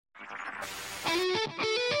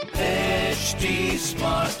HT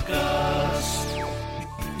Smartcast.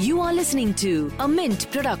 You are listening to a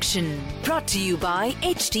Mint production brought to you by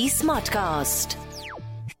HT Smartcast.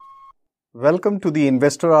 Welcome to the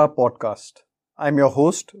Investor Hour podcast. I'm your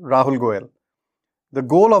host, Rahul Goel. The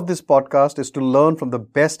goal of this podcast is to learn from the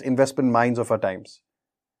best investment minds of our times.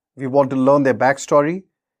 We want to learn their backstory,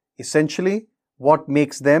 essentially what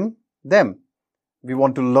makes them, them. We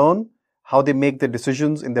want to learn how they make their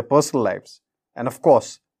decisions in their personal lives. And of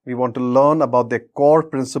course, we want to learn about their core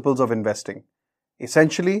principles of investing.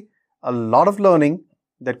 Essentially, a lot of learning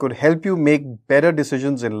that could help you make better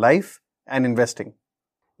decisions in life and investing.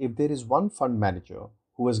 If there is one fund manager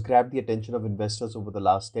who has grabbed the attention of investors over the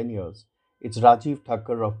last 10 years, it's Rajeev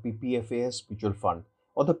Thakkar of PPFAS Mutual Fund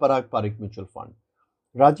or the Parag Parikh Mutual Fund.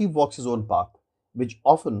 Rajeev walks his own path, which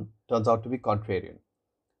often turns out to be contrarian.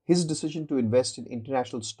 His decision to invest in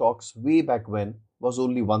international stocks way back when was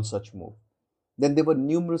only one such move. Then there were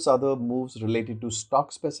numerous other moves related to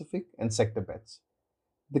stock-specific and sector bets.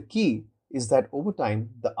 The key is that over time,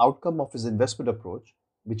 the outcome of his investment approach,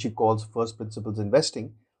 which he calls first principles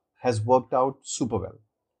investing, has worked out super well.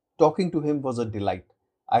 Talking to him was a delight.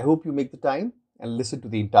 I hope you make the time and listen to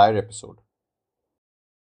the entire episode.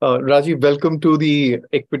 Rajiv, welcome to the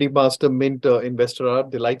Equity Master Mint Investor Hour.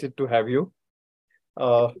 Delighted to have you.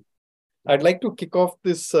 I'd like to kick off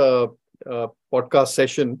this podcast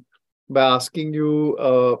session by asking you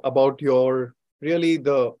about the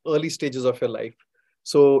early stages of your life.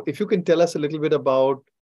 So if you can tell us a little bit about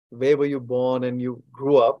where were you born and you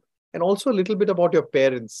grew up, and also a little bit about your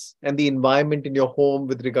parents and the environment in your home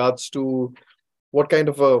with regards to what kind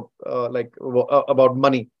of about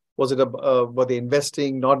money. Was it were they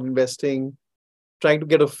investing, not investing? Trying to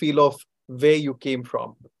get a feel of where you came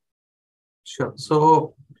from. Sure.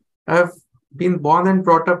 So I've been born and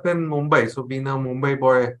brought up in Mumbai. So been a Mumbai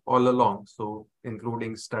boy all along. So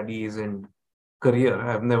including studies and career.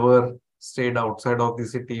 I've never stayed outside of the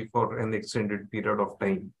city for an extended period of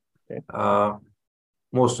time. Okay.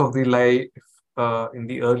 Most of the life in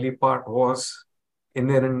the early part was in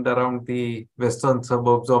and around the western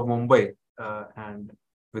suburbs of Mumbai and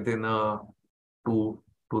within a 2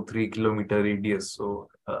 to 3 kilometer radius. So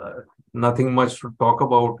nothing much to talk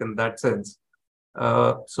about in that sense.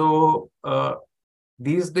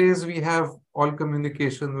 These days we have all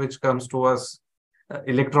communication which comes to us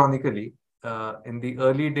electronically. In the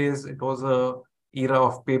early days, it was a era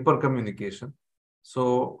of paper communication.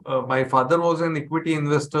 So my father was an equity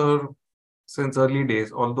investor since early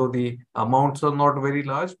days, although the amounts are not very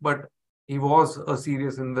large, but he was a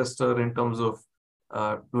serious investor in terms of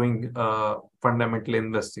doing fundamental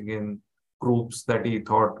investing in groups that he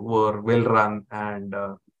thought were well run. And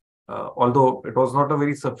although it was not a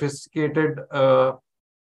very sophisticated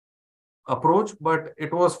approach, but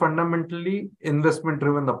it was fundamentally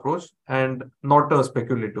investment-driven approach and not a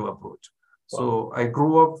speculative approach. Wow. So I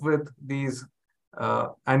grew up with these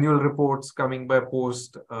annual reports coming by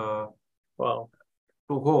post to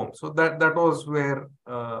home. So that was where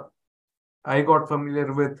I got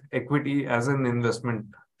familiar with equity as an investment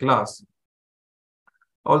class.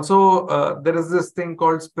 Also, there is this thing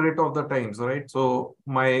called spirit of the times, right? So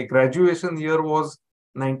my graduation year was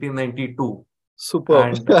 1992. Super.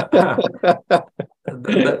 And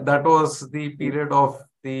that was the period of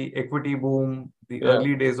the equity boom, the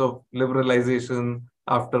early days of liberalization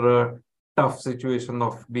after a tough situation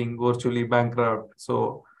of being virtually bankrupt.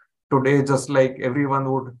 So today, just like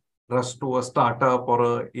everyone would rush to a startup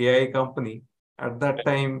or a AI company, at that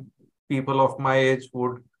time, people of my age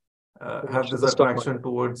would have this attraction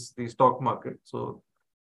towards the stock market. So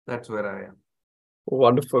that's where I am.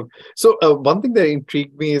 Wonderful. So one thing that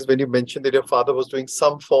intrigued me is when you mentioned that your father was doing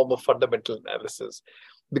some form of fundamental analysis,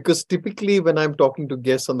 because typically when I'm talking to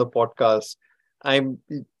guests on the podcast, I'm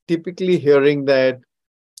typically hearing that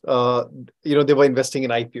they were investing in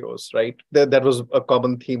IPOs, right? That was a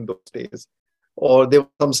common theme those days, or there were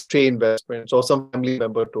some stray investments, or some family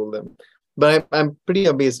member told them. But I'm pretty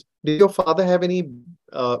amazed. Did your father have any?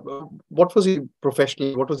 What was he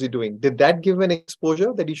professionally? What was he doing? Did that give an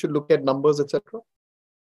exposure that he should look at numbers, etc.?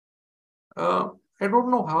 I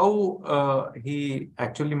don't know how he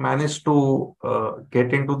actually managed to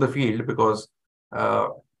get into the field, because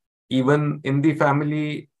even in the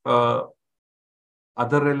family, other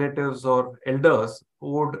relatives or elders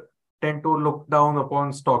would tend to look down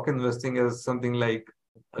upon stock investing as something like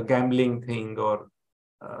a gambling thing or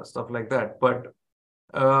stuff like that. But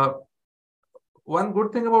one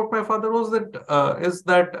good thing about my father was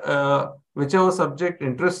that whichever subject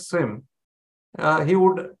interests him, he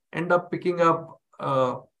would end up picking up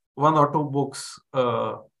one or two books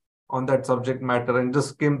on that subject matter and just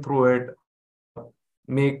skim through it,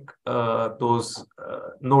 make those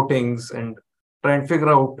notings and try and figure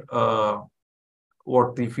out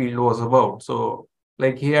what the field was about. So,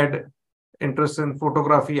 like, he had interest in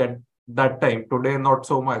photography at that time. Today, not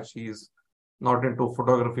so much. He's not into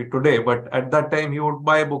photography today, but at that time, he would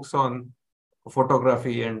buy books on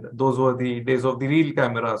photography, and those were the days of the reel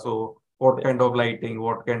camera. So, what kind of lighting,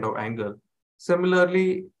 what kind of angle.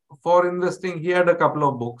 Similarly, for investing, he had a couple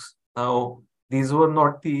of books. Now, these were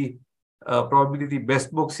not the probably the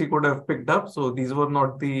best books he could have picked up. So these were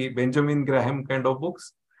not the Benjamin Graham kind of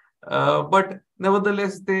books. But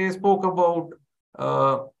nevertheless, they spoke about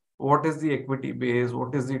what is the equity base,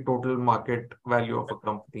 what is the total market value of a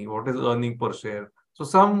company, what is earning per share. So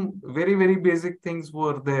some very, very basic things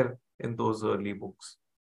were there in those early books.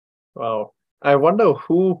 Wow. I wonder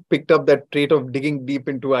who picked up that trait of digging deep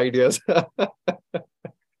into ideas.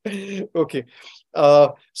 Okay.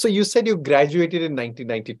 So you said you graduated in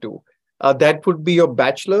 1992. That would be your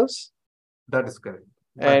bachelor's? That is correct.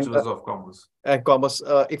 And, Bachelor's of Commerce. Commerce.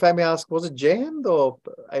 If I may ask, was it JN or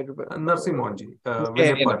Nursing Monji,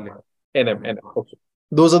 Vileparle. NM. Okay.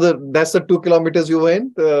 That's the 2 kilometers you were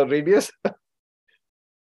in, the radius?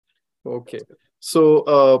 Okay.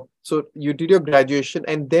 So you did your graduation,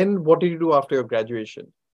 and then what did you do after your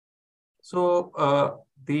graduation? So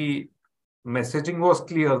the messaging was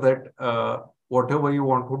clear that whatever you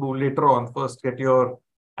want to do later on, first get your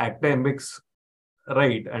academics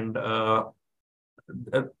right. And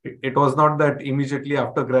it was not that immediately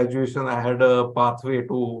after graduation, I had a pathway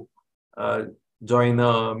to join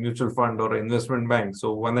a mutual fund or investment bank.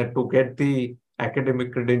 So one had to get the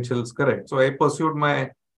academic credentials correct. So I pursued my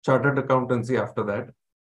chartered accountancy after that.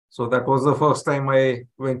 So that was the first time I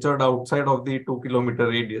ventured outside of the 2 kilometer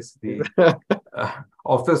radius. The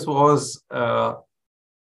office was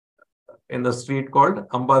in the street called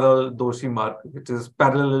Ambadal Doshi Marg, which is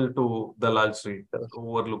parallel to Dalal Street, that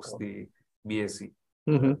overlooks the BSc.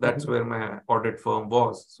 That's where my audit firm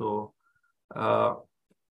was. So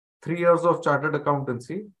 3 years of chartered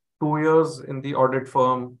accountancy, 2 years in the audit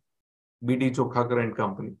firm BD Thakkar and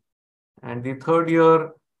Company. And the third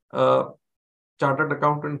year, chartered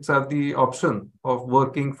accountants have the option of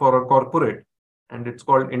working for a corporate, and it's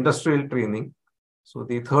called industrial training. So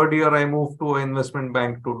the third year, I moved to an investment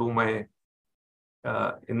bank to do my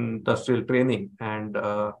industrial training, and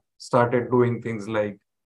started doing things like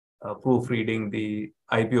proofreading the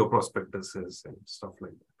IPO prospectuses and stuff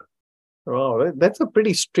like that. Oh, that's a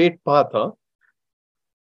pretty straight path, huh?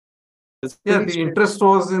 Yeah, the interest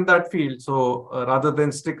was in that field. So rather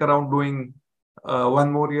than stick around doing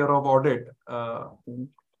one more year of audit,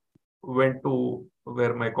 went to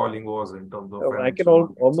where my calling was in terms of I can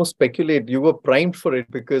almost speculate you were primed for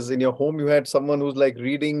it, because in your home you had someone who's like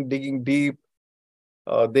reading, digging deep.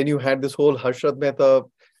 Then you had this whole Harshad Mehta.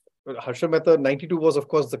 Harshad Mehta 92 was, of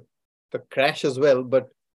course, the crash as well, but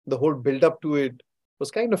the whole build up to it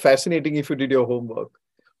was kind of fascinating if you did your homework.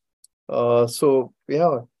 So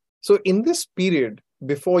in this period,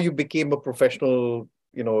 before you became a professional,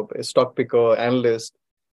 a stock picker, analyst,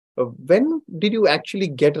 when did you actually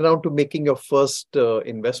get around to making your first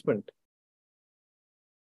investment?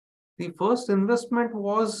 The first investment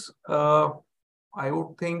was, I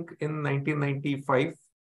would think, in 1995.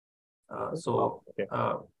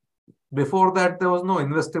 Before that, there was no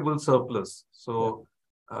investable surplus. So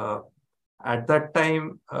at that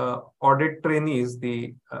time, audit trainees,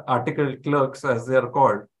 the article clerks as they are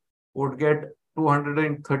called, would get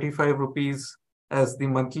 235 rupees as the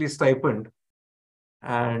monthly stipend.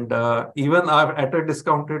 And even at a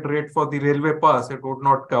discounted rate for the railway pass, it would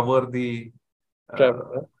not cover the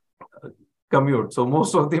commute. So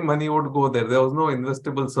most of the money would go there. There was no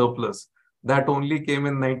investable surplus. That only came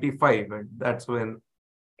in 95, and that's when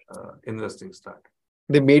investing started.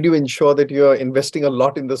 They made you ensure that you are investing a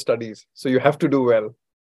lot in the studies, so you have to do well.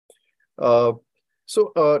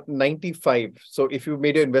 95. So if you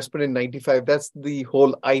made your investment in 95, that's the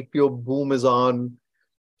whole IPO boom is on.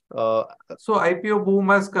 So IPO boom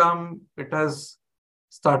has come. It has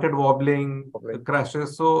started wobbling, the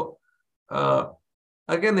crashes. So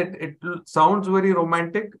again, it sounds very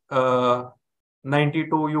romantic.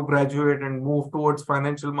 92, you graduate and move towards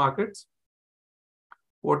financial markets.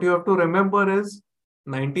 What you have to remember is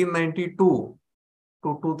 1992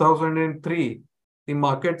 to 2003, the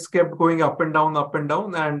markets kept going up and down,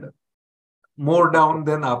 and more down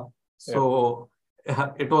than up. So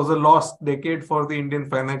it was a lost decade for the Indian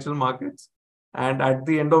financial markets. And at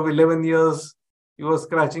the end of 11 years, you were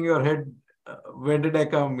scratching your head, where did I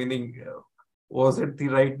come? Meaning, was it the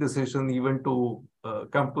right decision even to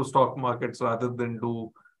come to stock markets rather than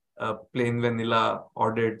do plain vanilla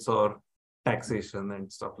audits or taxation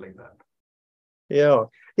and stuff like that? Yeah.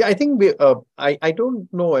 Yeah, I think I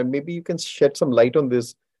don't know, and maybe you can shed some light on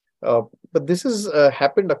this. Uh, but this has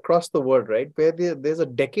happened across the world, right? Where there's a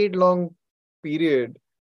decade-long period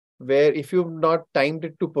where if you've not timed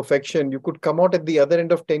it to perfection, you could come out at the other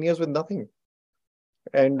end of 10 years with nothing.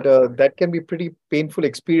 And That's right. that can be pretty painful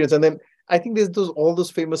experience. And then I think there's all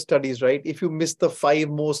those famous studies, right? If you miss the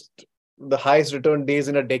highest return days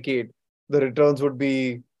in a decade, the returns would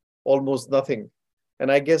be almost nothing.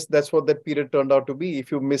 And I guess that's what that period turned out to be.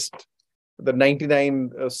 If you missed the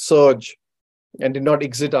 99 surge and did not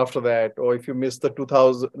exit after that, or if you missed the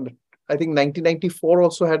 2000, I think 1994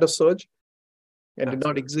 also had a surge and did That's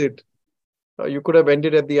not right. exit, you could have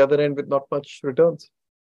ended at the other end with not much returns.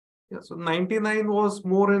 Yeah, so 99 was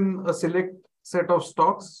more in a select set of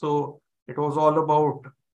stocks. So it was all about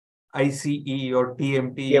ICE or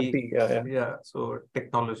TMT. EMT, yeah, yeah. Yeah, so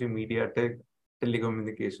technology, media,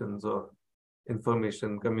 telecommunications, or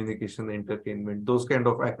information, communication, entertainment. Those kind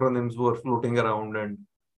of acronyms were floating around, and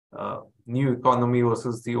new economy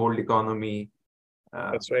versus the old economy,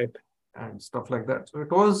 uh, That's right. and stuff like that. So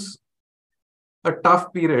it was a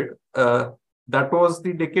tough period. That was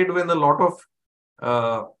the decade when a lot of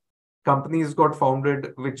uh, companies got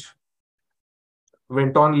founded, which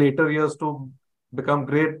went on later years to become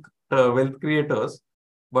great wealth creators.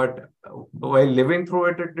 But while living through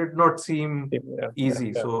it, it did not seem Yeah, yeah,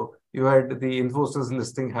 easy. yeah. So you had the Infosys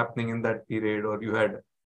listing happening in that period, or you had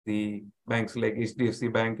the banks like HDFC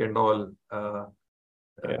Bank and all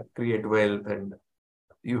Yeah. create wealth, and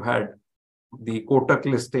you had the Kotak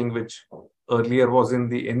listing, which earlier was in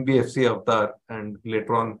the NBFC avatar and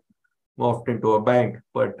later on morphed into a bank.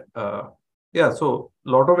 But yeah, so a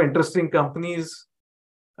lot of interesting companies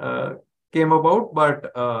uh, came about,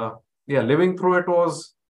 but yeah, living through it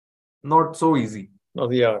was not so easy. Oh,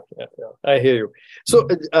 yeah, yeah, yeah. I hear you. So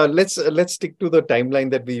let's stick to the timeline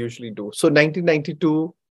that we usually do. So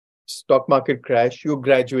 1992 stock market crash. You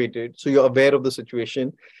graduated, so you're aware of the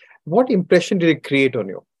situation. What impression did it create on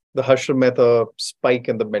you? The Harshal Mehta spike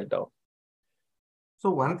and the meltdown. So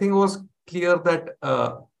one thing was clear that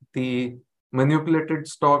the manipulated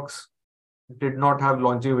stocks did not have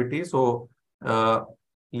longevity. So uh,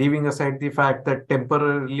 leaving aside the fact that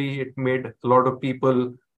temporarily it made a lot of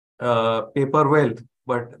people paper wealth,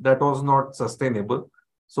 but that was not sustainable.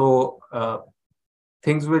 So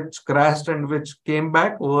things which crashed and which came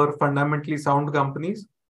back were fundamentally sound companies,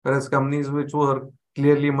 whereas companies which were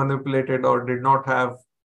clearly manipulated or did not have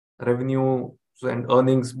revenue and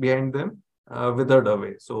earnings behind them withered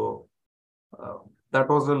away. So uh, that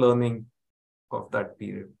was the learning of that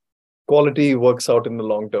period. Quality works out in the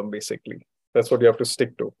long term, basically. That's what you have to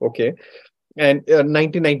stick to. Okay. And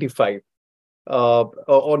 1995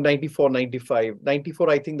 or 94, 95. 94,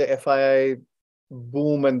 I think the FII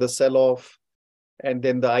boom and the sell off, and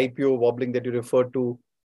then the IPO wobbling that you referred to.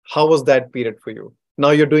 How was that period for you?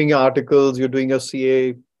 Now you're doing your articles, you're doing your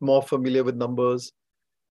CA, more familiar with numbers.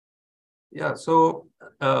 Yeah, so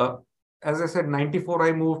uh, as I said, 94,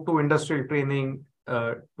 I moved to industrial training,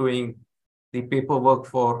 doing the paperwork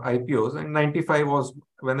for IPOs, and 95 was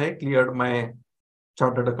when I cleared my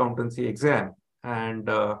chartered accountancy exam and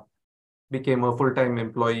became a full-time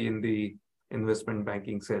employee in the investment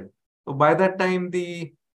banking cell. So by that time,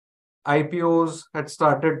 the IPOs had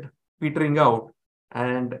started petering out,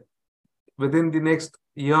 and within the next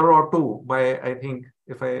year or two, by I think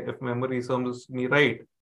if memory serves me right,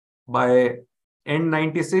 by end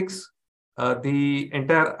 96, the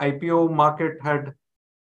entire IPO market had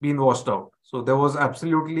been washed out. So there was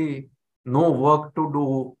absolutely no work to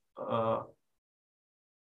do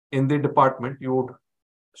in the department. You would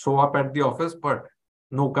show up at the office, but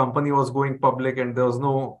no company was going public and there was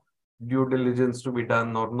no due diligence to be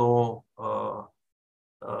done or no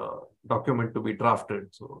document to be drafted.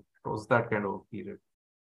 So it was that kind of period.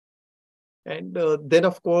 And then,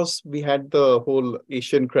 of course, we had the whole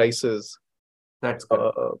Asian crisis, That's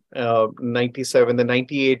correct. 97, the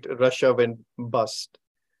 98, Russia went bust.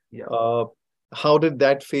 Yeah. How did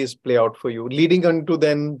that phase play out for you? Leading on to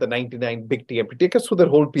then the 99 big TMT. Take us through that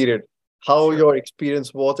whole period, how Sure. your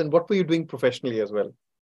experience was, and what were you doing professionally as well?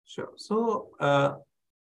 Sure. So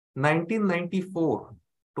 1994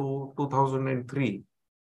 to 2003,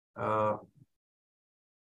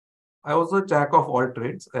 I was a jack of all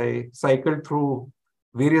trades. I cycled through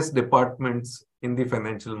various departments in the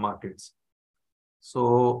financial markets.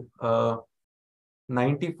 So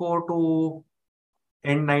 94 to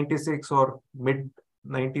end 96 or mid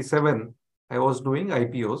 97, I was doing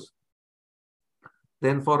IPOs.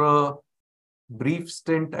 Then for a brief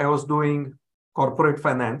stint, I was doing corporate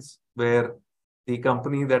finance, where the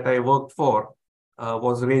company that I worked for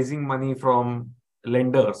was raising money from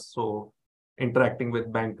lenders. So interacting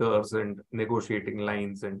with bankers and negotiating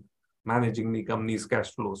lines and managing the company's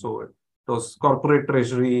cash flow. So it was corporate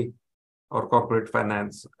treasury or corporate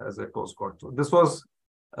finance, as it was called. So this was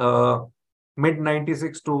mid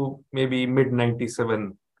 96 to maybe mid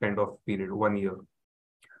 97 kind of period, 1 year.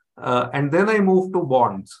 And then I moved to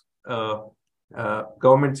bonds,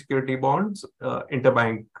 government security bonds,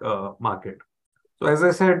 interbank market. So as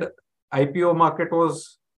I said, IPO market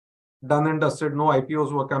was done and dusted. No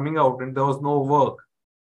IPOs were coming out and there was no work.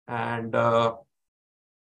 And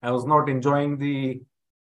I was not enjoying the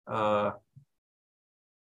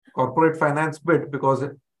corporate finance bit because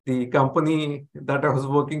the company that I was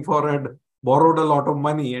working for had borrowed a lot of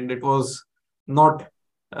money and it was not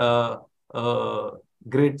a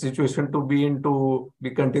great situation to be in, to be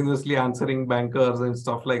continuously answering bankers and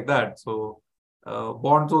stuff like that. So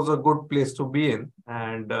bonds was a good place to be in.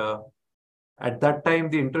 And at that time,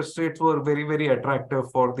 the interest rates were very, very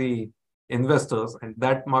attractive for the investors, and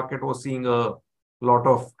that market was seeing a lot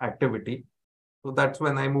of activity. So that's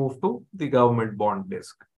when I moved to the government bond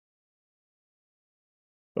desk.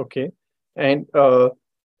 Okay. And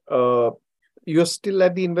you're still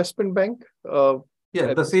at the investment bank?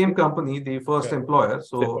 Yeah, the same company, the first employer.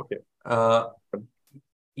 So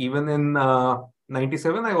even in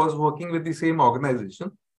 97, I was working with the same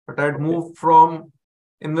organization, but I had moved from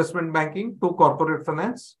investment banking to corporate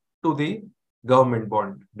finance to the government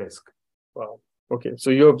bond desk. Wow. Okay.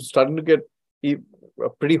 So you're starting to get a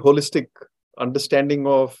pretty holistic understanding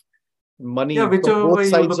of money. Yeah, whichever way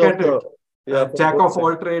you look at it. Jack of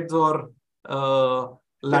all trades or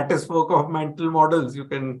lattice work of mental models, you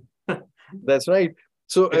can. That's right.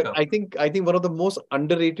 So I think one of the most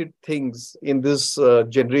underrated things in this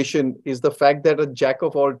generation is the fact that a jack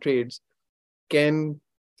of all trades can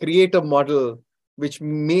create a model which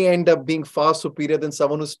may end up being far superior than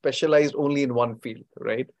someone who's specialized only in one field,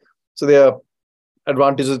 right? So there are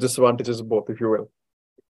advantages, disadvantages, both, if you will.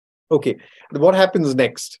 Okay, what happens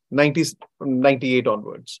next? 90s, 98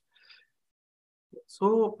 onwards.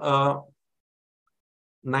 So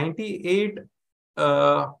 98,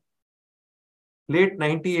 late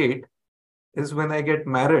 98 is when I get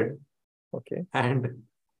married. Okay. And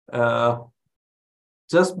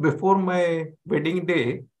just before my wedding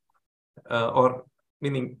day, or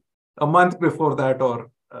meaning a month before that or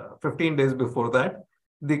 15 days before that,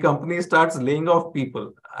 the company starts laying off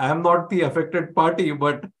people. I am not the affected party,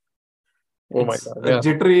 but it's a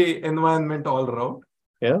jittery environment all around.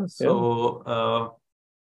 Yeah. So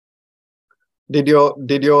did your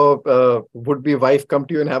would-be wife come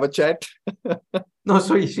to you and have a chat? No,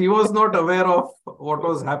 so she was not aware of what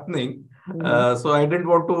was happening. So I didn't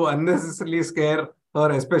want to unnecessarily scare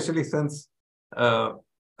her, especially since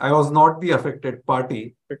I was not the affected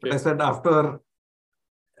party. Okay. But I said after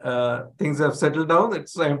things have settled down,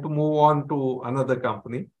 it's time to move on to another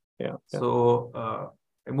company. Yeah. So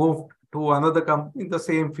I moved to another company in the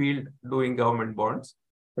same field doing government bonds.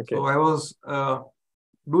 Okay. So I was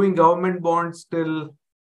doing government bonds till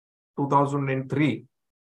 2003.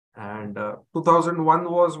 And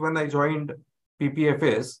 2001 was when I joined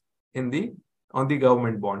PPFAS on the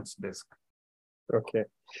government bonds desk. Okay.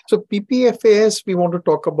 So PPFAS, we want to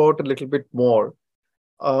talk about a little bit more.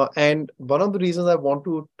 And one of the reasons I want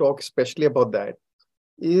to talk especially about that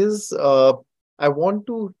is I want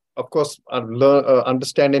to, of course,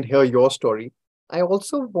 understand and hear your story. I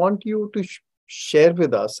also want you to share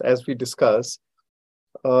with us, as we discuss,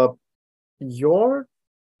 your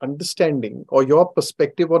understanding or your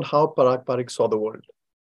perspective on how Parag Parikh saw the world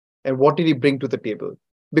and what did he bring to the table.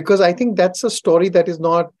 Because I think that's a story that is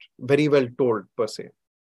not very well told per se.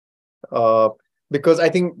 Because I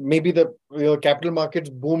think maybe the capital markets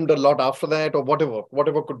boomed a lot after that or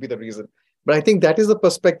whatever could be the reason. But I think that is the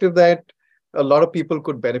perspective that a lot of people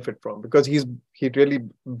could benefit from, because he really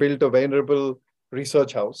built a venerable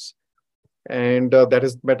research house, and that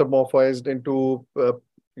is metamorphosed into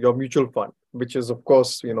your mutual fund, which is, of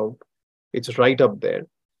course, it's right up there.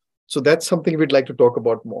 So that's something we'd like to talk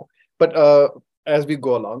about more. But as we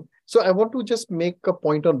go along, so I want to just make a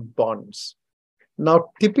point on bonds. Now,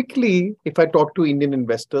 typically, if I talk to Indian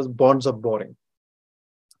investors, bonds are boring.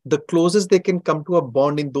 The closest they can come to a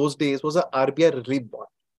bond in those days was a RBI relief bond,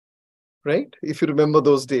 right? If you remember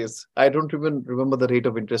those days, I don't even remember the rate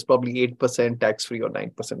of interest, probably 8% tax-free or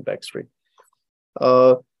 9% tax-free.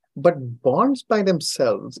 But bonds by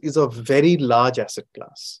themselves is a very large asset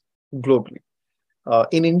class globally.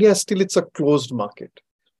 In India, still it's a closed market,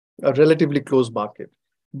 a relatively closed market.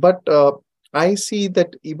 But I see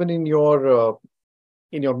that even in your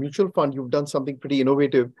mutual fund, you've done something pretty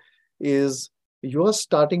innovative, is you're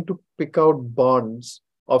starting to pick out bonds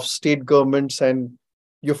of state governments and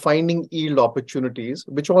you're finding yield opportunities,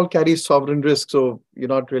 which all carry sovereign risk. So you're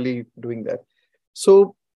not really doing that.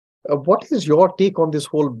 So, what is your take on this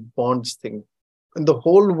whole bonds thing? And the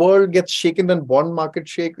whole world gets shaken when bond market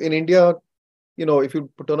shake. In India, if you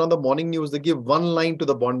turn on the morning news, they give one line to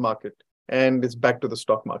the bond market and it's back to the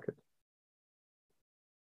stock market.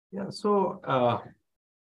 Yeah, so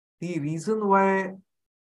the reason why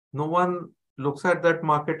no one looks at that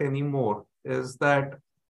market anymore is that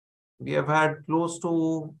we have had close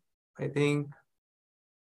to, I think,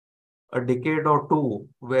 a decade or two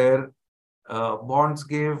where bonds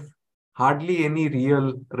gave hardly any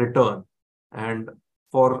real return. And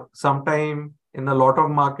for some time in a lot of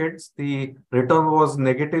markets, the return was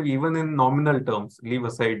negative even in nominal terms, leave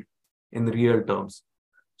aside in real terms.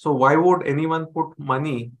 So why would anyone put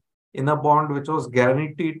money in a bond which was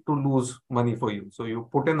guaranteed to lose money for you? So you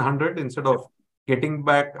put in 100, instead of getting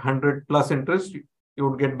back 100 plus interest, you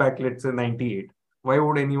would get back, let's say, 98. Why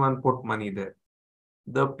would anyone put money there?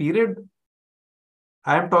 The period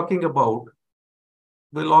I am talking about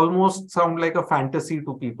will almost sound like a fantasy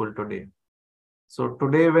to people today. So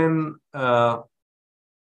today, when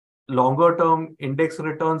longer term index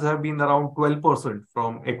returns have been around 12%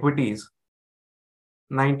 from equities,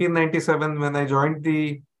 1997, when I joined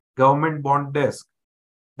the government bond desk,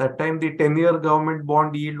 that time the 10-year government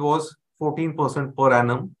bond yield was 14% per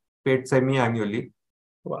annum, paid semi-annually.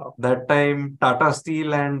 Wow. That time, Tata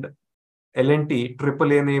Steel and L&T,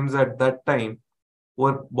 AAA names at that time,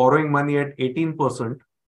 were borrowing money at 18%,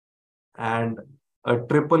 and a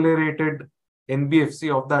AAA rated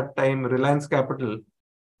NBFC of that time, Reliance Capital,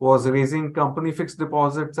 was raising company fixed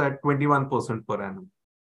deposits at 21% per annum.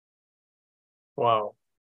 Wow.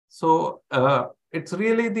 So it's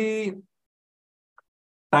really the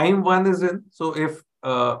time one is in. So if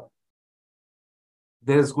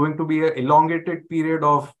there's going to be an elongated period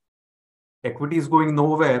of equities going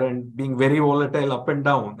nowhere and being very volatile up and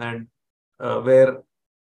down, and where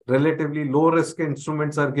relatively low risk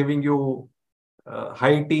instruments are giving you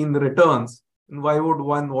high teen returns, why would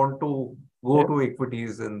one want to go to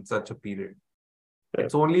equities in such a period?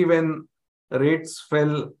 It's only when rates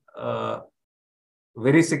fell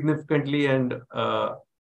very significantly and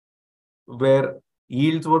where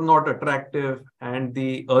yields were not attractive and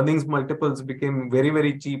the earnings multiples became very,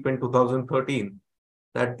 very cheap in 2013,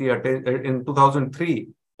 that in 2003,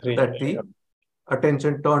 that the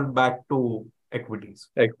attention turned back to equities.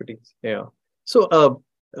 Yeah. So,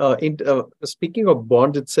 speaking of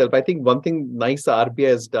bonds itself, I think one thing nice the RBI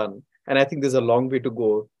has done, and I think there's a long way to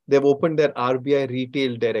go. They've opened their RBI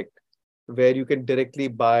Retail Direct, where you can directly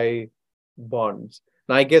buy bonds.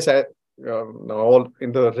 Now, I guess all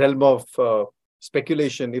in the realm of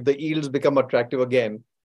speculation, if the yields become attractive again,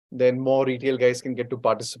 then more retail guys can get to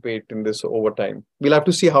participate in this over time. We'll have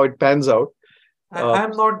to see how it pans out.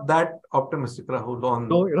 I'm not that optimistic, Rahul, on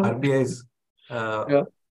RBI's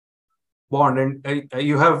bond. And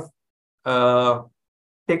you have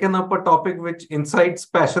taken up a topic which incites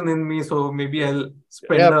passion in me, so maybe I'll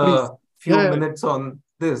spend a few minutes on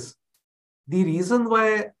this. The reason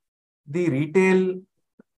why the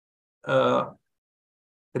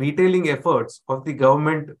retailing efforts of the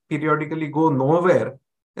government periodically go nowhere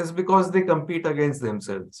is because they compete against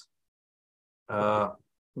themselves.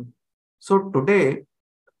 So today,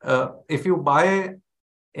 if you buy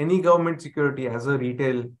any government security as a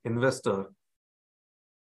retail investor,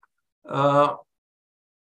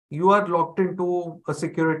 you are locked into a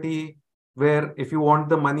security where if you want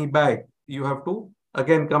the money back, you have to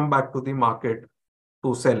again come back to the market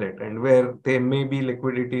to sell it, and where there may be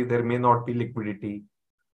liquidity, there may not be liquidity.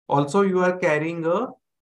 Also, you are carrying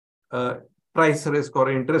a price risk or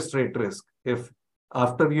interest rate risk. If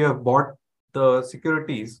after you have bought the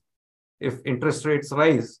securities, if interest rates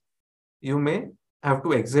rise, you may have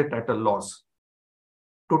to exit at a loss.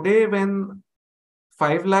 Today, when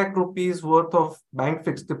 5 lakh rupees worth of bank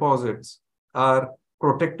fixed deposits are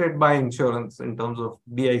protected by insurance in terms of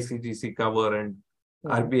DICGC cover, and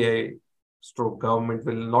RBI stroke government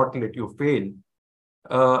will not let you fail.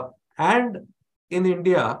 And in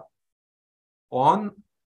India, on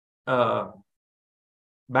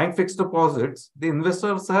bank fixed deposits, the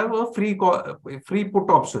investors have a free put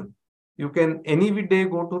option. You can any day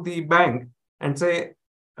go to the bank and say,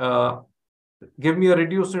 give me a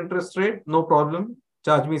reduced interest rate, no problem,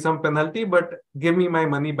 charge me some penalty, but give me my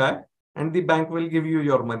money back, and the bank will give you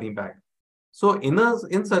your money back. So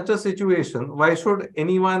in such a situation, why should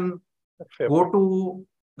anyone go to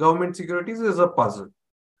government securities is a puzzle.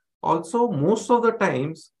 Also, most of the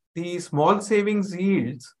times, the small savings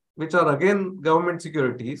yields, which are again government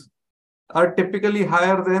securities, are typically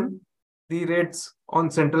higher than the rates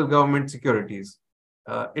on central government securities.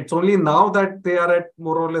 It's only now that they are at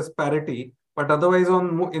more or less parity, but otherwise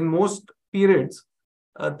in most periods,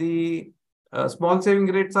 the small saving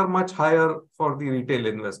rates are much higher for the retail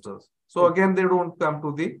investors. So again, they don't come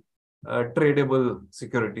to the tradable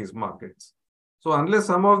securities markets. So unless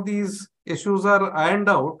some of these issues are ironed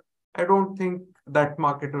out, I don't think that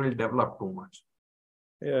market will develop too much.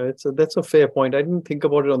 Yeah, that's a fair point. I didn't think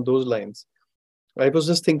about it on those lines. I was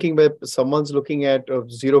just thinking where someone's looking at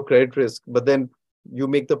zero credit risk, but then you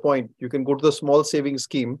make the point. You can go to the small savings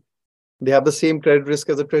scheme. They have the same credit risk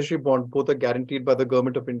as a treasury bond. Both are guaranteed by the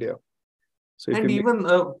government of India. So if And you even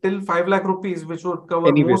till 5 lakh rupees, which would cover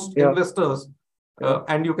anyway, most investors,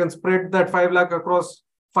 and you can spread that 5 lakh across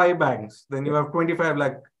 5 banks, then you have 25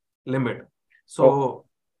 lakh limit. So,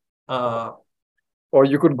 or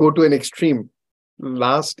you could go to an extreme.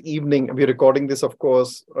 Last evening, we're recording this, of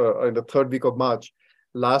course, in the third week of March.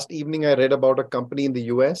 Last evening, I read about a company in the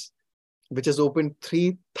US which has opened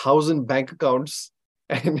 3,000 bank accounts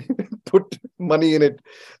and put money in it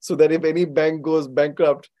so that if any bank goes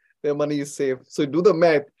bankrupt, their money is safe. So do the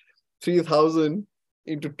math, 3,000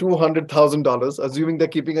 into $200,000, assuming they're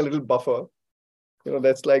keeping a little buffer.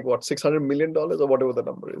 That's like what, $600 million or whatever the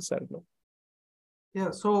number is. I don't know.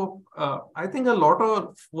 Yeah, so I think a lot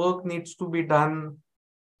of work needs to be done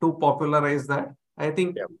to popularize that. I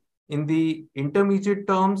think in the intermediate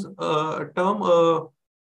term,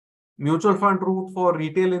 mutual fund route for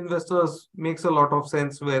retail investors makes a lot of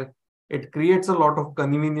sense, where it creates a lot of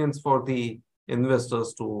convenience for the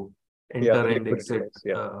investors to enter and exit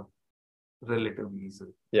relatively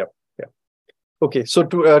easily. Yeah. Okay, so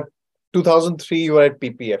 2003, you were at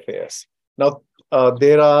PPFAS. Now,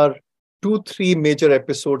 there are 2-3 major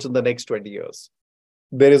episodes in the next 20 years.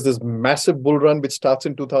 There is this massive bull run which starts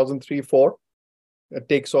in 2003-4, it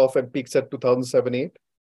takes off and peaks at 2007-8.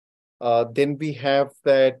 Then we have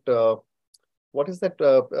that, what is that,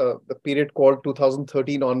 the period called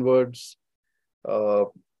 2013 onwards?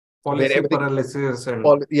 Policy paralysis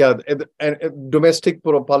and domestic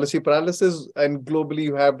policy paralysis, and globally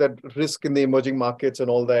you have that risk in the emerging markets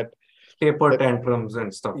and all that. Taper tantrums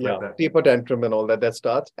and stuff like that. Taper tantrum and all that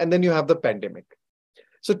starts. And then you have the pandemic.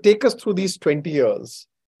 So take us through these 20 years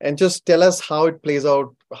and just tell us how it plays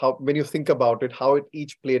out, how, when you think about it, how it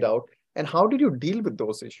each played out, and how did you deal with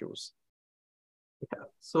those issues? Yeah.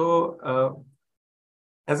 So,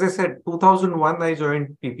 as I said, 2001, I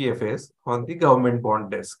joined PPFAS on the government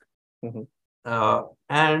bond desk. And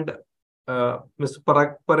Mr.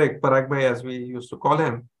 Parag Bhai, as we used to call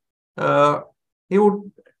him, he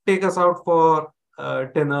would take us out for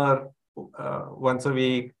dinner once a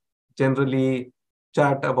week, generally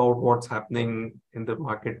chat about what's happening in the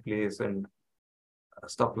marketplace and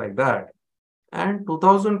stuff like that. And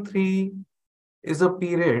 2003 is a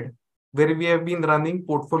period where we have been running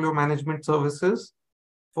portfolio management services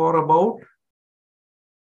for about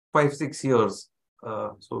 5-6 years.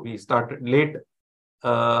 So we started late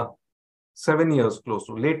 7 years, close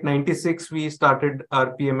to late 96, we started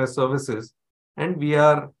our PMS services, and we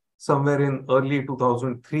are somewhere in early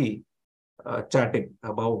 2003 chatting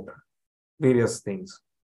about various things.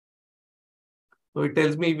 So it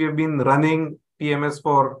tells me we have been running PMS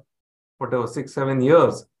for whatever 6-7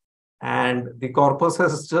 years, and the corpus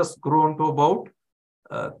has just grown to about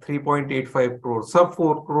 3.85 crore, sub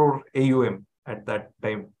 4 crore AUM at that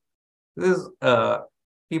time. This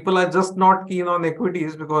people are just not keen on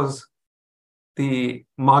equities because the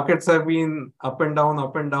markets have been up and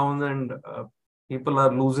down, and people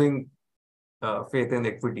are losing faith in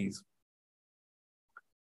equities.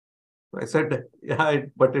 So I said,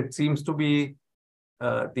 but it seems to be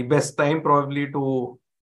the best time probably to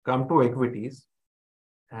come to equities.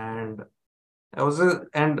 And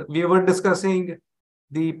we were discussing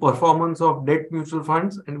the performance of debt mutual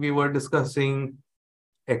funds, and we were discussing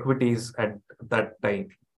equities at that time.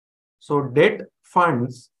 So debt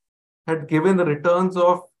funds had given returns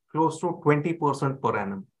of close to 20% per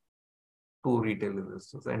annum to retail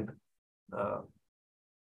investors. And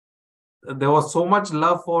there was so much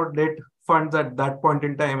love for debt funds at that point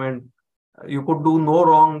in time, and you could do no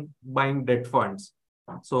wrong buying debt funds.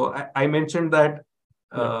 So I mentioned that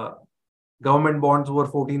government bonds were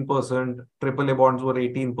 14%, AAA bonds were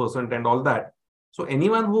 18%, and all that. So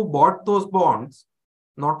anyone who bought those bonds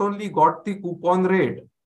not only got the coupon rate,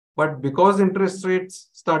 but because interest rates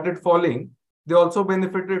started falling, they also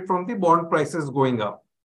benefited from the bond prices going up.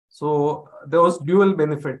 So there was dual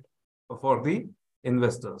benefit for the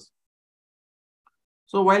investors.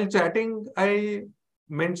 So while chatting, I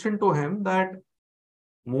mentioned to him that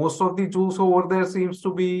most of the juice over there seems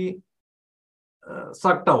to be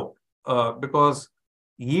sucked out because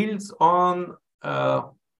yields on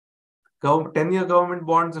 10-year government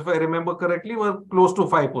bonds, if I remember correctly, were close to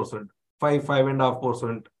 5%,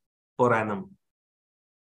 5.5% per annum.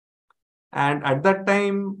 And at that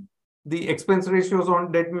time, the expense ratios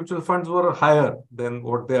on debt mutual funds were higher than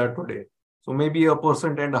what they are today. So maybe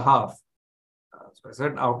 1.5%. So I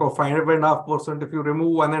said out of 5.5%, if you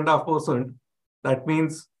remove 1.5%, that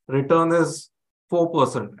means return is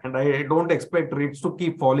 4%. And I don't expect rates to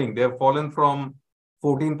keep falling. They have fallen from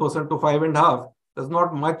 14% to 5.5%. There's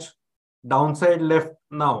not much downside left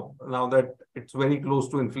now that it's very close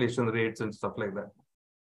to inflation rates and stuff like that.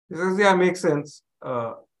 He says, yeah, makes sense.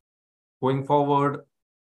 Going forward,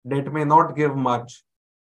 debt may not give much.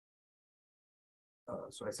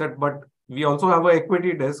 So I said, but we also have an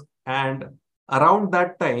equity desk, and around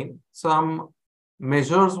that time, some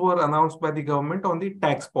measures were announced by the government on the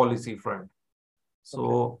tax policy front.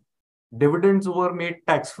 So dividends were made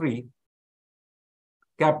tax-free.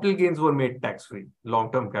 Capital gains were made tax-free,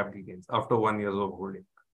 long-term capital gains after 1 year of holding.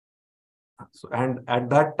 So, and at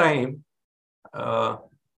that time,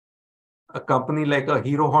 a company like a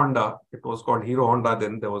Hero Honda, it was called Hero Honda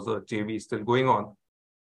then, there was a JV still going on,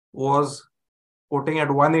 was quoting at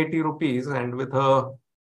 180 rupees and with a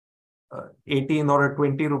 18 or a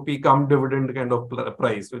 20 rupee come dividend kind of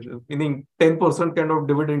price, which is meaning 10% kind of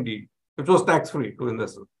dividend yield, which was tax-free to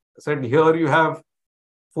investors. I said, here you have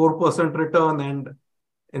 4% return and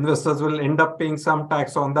investors will end up paying some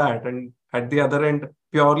tax on that. And at the other end,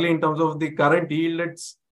 purely in terms of the current yield,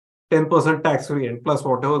 it's 10% tax-free and plus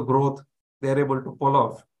whatever growth they're able to pull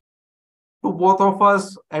off. To both of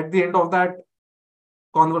us, at the end of that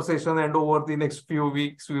conversation and over the next few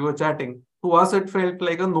weeks, we were chatting. To us, it felt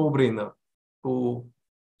like a no-brainer to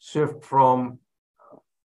shift from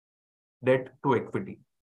debt to equity.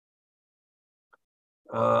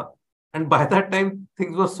 And by that time,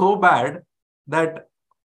 things were so bad that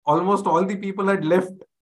almost all the people had left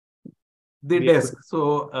the desk.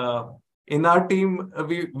 So in our team,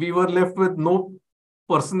 we were left with no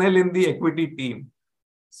personnel in the equity team.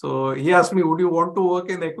 So he asked me, would you want to work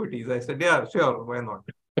in equities? I said, yeah, sure, why not?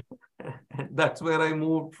 And that's where I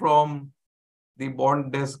moved from the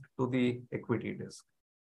bond desk to the equity desk.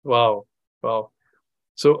 Wow.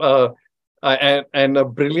 So, and a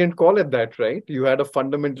brilliant call at that, right? You had a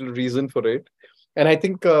fundamental reason for it. And I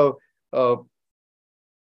think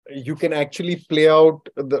you can actually play out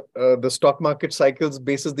the stock market cycles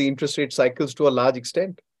basis the interest rate cycles to a large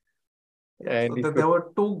extent. And so there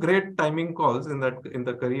were two great timing calls in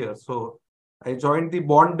the career. So I joined the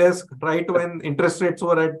bond desk right when interest rates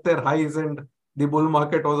were at their highs and the bull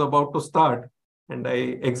market was about to start. And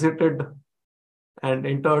I exited and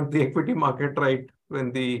entered the equity market right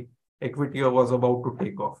when the equity was about to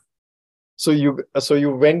take off. So you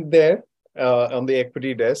went there on the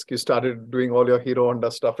equity desk. You started doing all your Hero Honda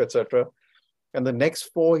stuff, etc. And the next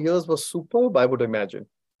 4 years was superb, I would imagine.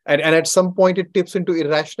 And at some point, it tips into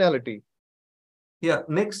irrationality. Yeah,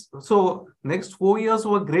 next 4 years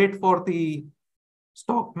were great for the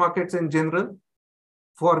stock markets in general.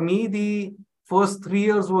 For me, the first 3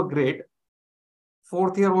 years were great.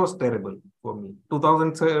 Fourth year was terrible for me.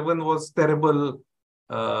 2007 was terrible.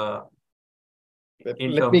 Let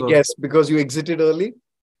me guess, because you exited early?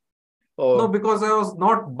 Or... No, because I was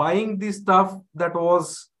not buying the stuff that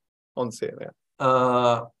was on sale,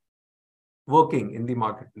 yeah. Working in the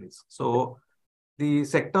marketplace. So the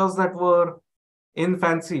sectors that were in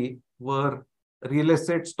fancy were real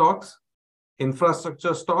estate stocks,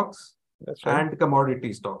 infrastructure stocks, and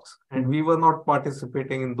commodity stocks. And we were not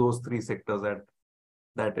participating in those three sectors at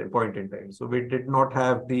that point in time. So we did not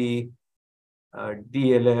have the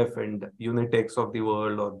DLF and Unitex of the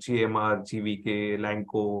world or GMR, GVK,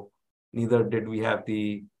 Lanco. Neither did we have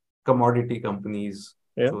the commodity companies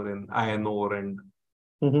which were in iron ore and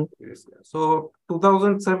So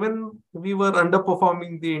 2007, we were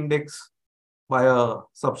underperforming the index by a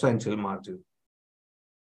substantial margin.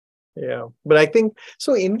 Yeah, but I think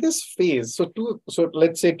so. In this phase, so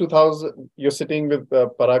let's say 2000, you're sitting with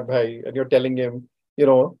Parag Bhai and you're telling him,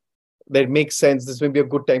 that makes sense. This may be a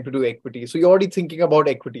good time to do equity. So you're already thinking about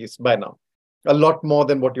equities by now, a lot more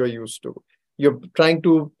than what you're used to. You're trying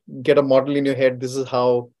to get a model in your head. This is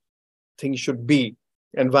how things should be,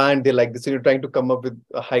 and why aren't they like this? And you're trying to come up with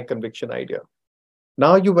a high conviction idea.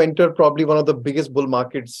 Now you enter probably one of the biggest bull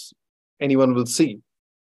markets anyone will see,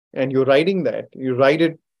 and you're riding that. You ride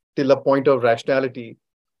it till a point of rationality.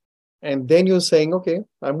 And then you're saying, okay,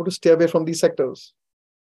 I'm going to stay away from these sectors.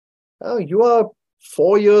 You are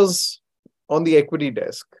 4 years on the equity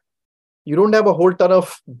desk. You don't have a whole ton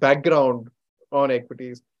of background on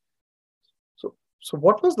equities. So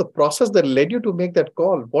what was the process that led you to make that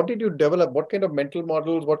call? What did you develop? What kind of mental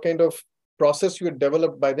models, what kind of process you had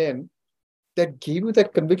developed by then that gave you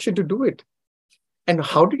that conviction to do it? And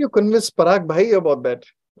how did you convince Parag Bhai about that?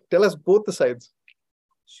 Tell us both the sides.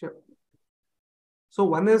 Sure. So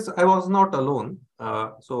one is I was not alone.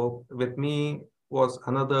 So with me was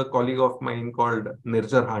another colleague of mine called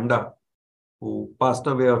Nirjar Handa, who passed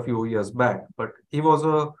away a few years back, but he was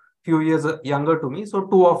a few years younger to me. So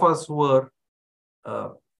two of us were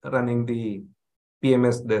running the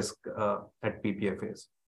PMS desk at PPFAS.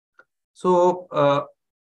 So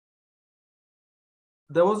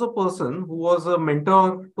there was a person who was a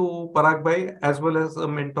mentor to Parag Bhai as well as a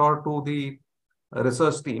mentor to the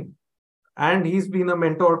research team. And he's been a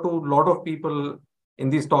mentor to a lot of people in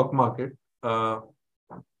the stock market.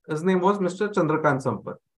 His name was Mr. Chandrakant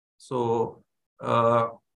Sampath. So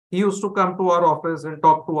he used to come to our office and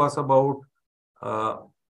talk to us about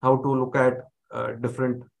how to look at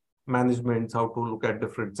different managements, how to look at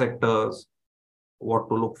different sectors, what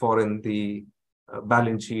to look for in the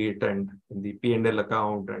balance sheet and in the P&L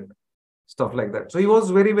account and stuff like that. So he was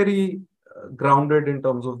very, very grounded in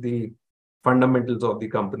terms of the fundamentals of the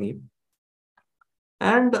company.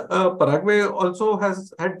 And Parag Bhai also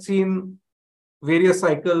had seen various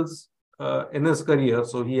cycles in his career.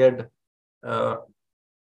 So he had,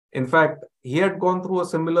 in fact, he had gone through a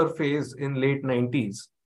similar phase in late 90s,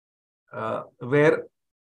 where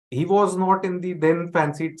he was not in the then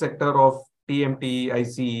fancied sector of TMT,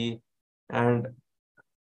 ICE, and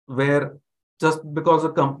where just because a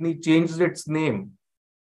company changed its name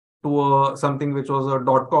to something which was a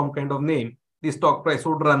 .com kind of name, the stock price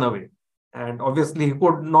would run away. And obviously, he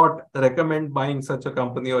could not recommend buying such a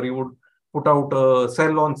company, or he would put out a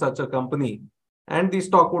sell on such a company, and the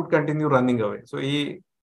stock would continue running away. So he,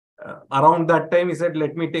 around that time, he said,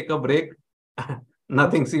 "Let me take a break.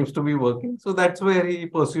 Nothing seems to be working." So that's where he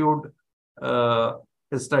pursued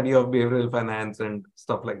his study of behavioral finance and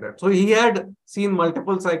stuff like that. So he had seen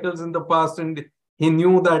multiple cycles in the past, and he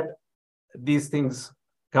knew that these things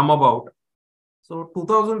come about. So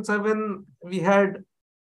 2007, we had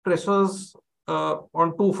pressures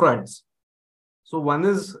on two fronts. So one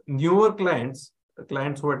is newer clients, the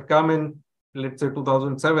clients who had come in, let's say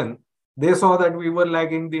 2007, they saw that we were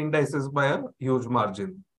lagging the indices by a huge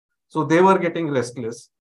margin. So they were getting restless.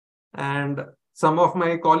 And some of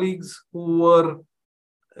my colleagues who were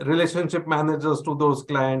relationship managers to those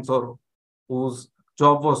clients, or whose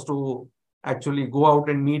job was to actually go out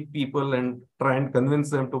and meet people and try and convince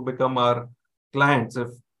them to become our clients if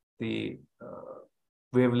the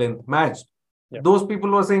wavelength matched. Yeah. Those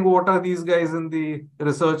people were saying, what are these guys in the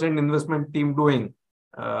research and investment team doing?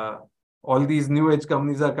 All these new age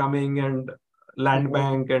companies are coming, and land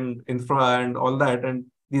bank and infra and all that, and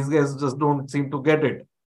these guys just don't seem to get it.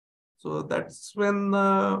 So that's when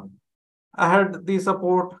I had the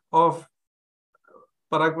support of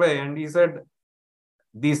Parag Bhai, and he said,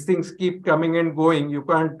 these things keep coming and going. You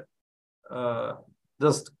can't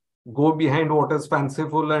just go behind what is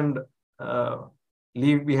fanciful and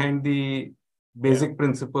leave behind the basic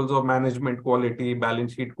principles of management quality,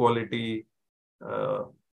 balance sheet quality,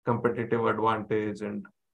 competitive advantage, and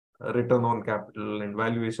return on capital and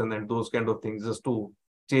valuation and those kind of things, just to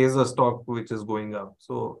chase a stock which is going up.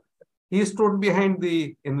 So he stood behind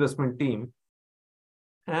the investment team,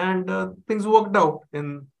 and things worked out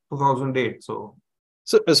in 2008. So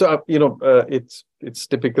it's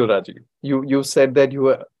typical, Rajeev. You said that you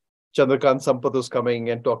were Chandrakant Sampath was coming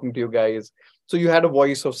and talking to you guys. So you had a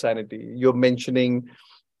voice of sanity. You're mentioning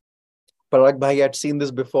Parag Bhai had seen this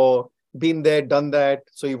before, been there, done that.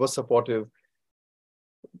 So he was supportive.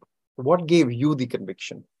 What gave you the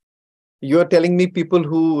conviction? You're telling me people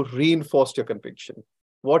who reinforced your conviction.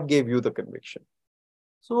 What gave you the conviction?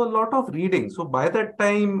 So a lot of reading. So by that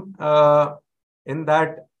time, in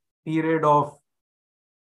that period of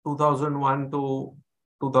 2001 to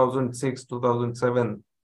 2006, 2007,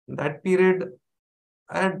 in that period,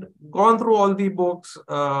 I had gone through all the books,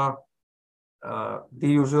 the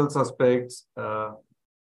usual suspects,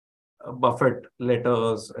 Buffett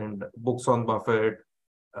letters and books on Buffett,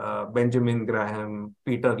 Benjamin Graham,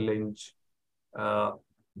 Peter Lynch,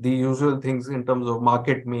 the usual things in terms of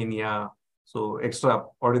market mania, so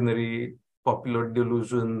extraordinary popular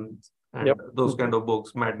delusions and those kind of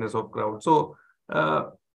books, Madness of Crowd. So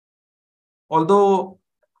although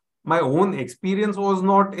my own experience was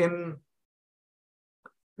not in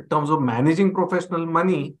terms of managing professional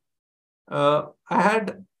money, I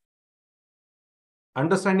had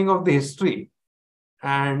understanding of the history.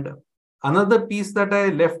 And another piece that I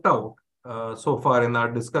left out so far in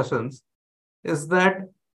our discussions is that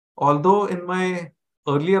although in my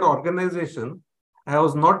earlier organization, I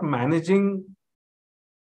was not managing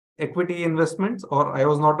equity investments, or I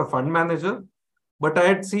was not a fund manager, but I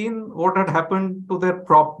had seen what had happened to their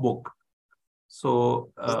prop book.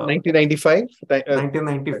 So 1995?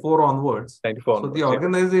 1994 onwards. 94 So the onwards, yeah.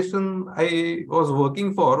 organization I was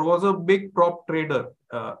working for was a big prop trader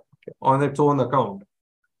on its own account.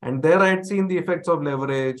 And there I had seen the effects of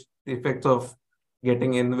leverage, the effects of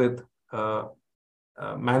getting in with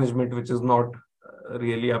management, which is not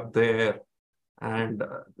really up there, and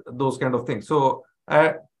those kind of things. So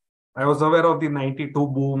I was aware of the 92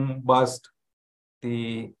 boom bust,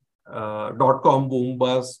 the dot-com boom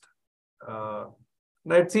bust.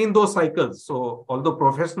 I'd seen those cycles. So although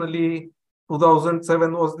professionally,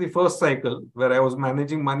 2007 was the first cycle where I was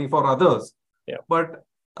managing money for others. Yeah. But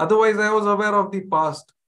otherwise, I was aware of the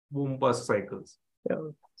past boom bust cycles. Yeah.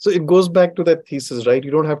 So it goes back to that thesis, right?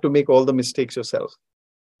 You don't have to make all the mistakes yourself.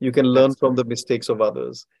 You can learn from the mistakes of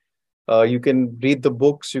others. You can read the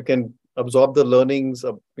books. You can absorb the learnings.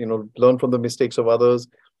 Learn from the mistakes of others.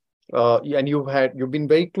 And you've been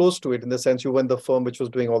very close to it in the sense you were in the firm which was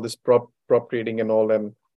doing all this prop trading and all, I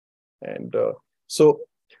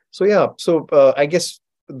guess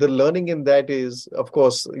the learning in that is, of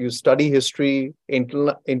course, you study history,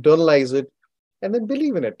 internalize it, and then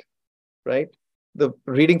believe in it, right? The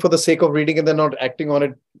reading for the sake of reading and then not acting on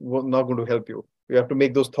it not going to help you. You have to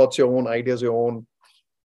make those thoughts your own, ideas your own,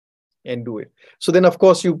 and do it. So then, of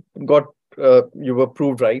course, you were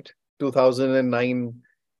proved right. 2009.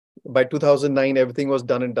 By 2009, everything was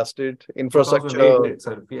done and dusted. Infrastructure, 2008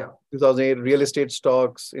 itself, yeah. 2008, real estate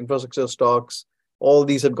stocks, infrastructure stocks, all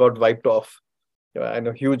these had got wiped off, and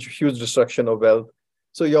a huge destruction of wealth.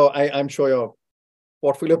 So I'm sure your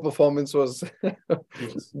portfolio performance was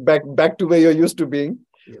Yes. back to where you're used to being.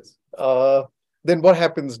 Yes. Then what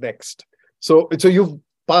happens next? So you've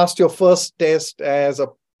passed your first test as a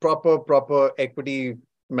proper equity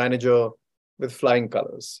manager with flying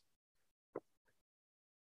colors.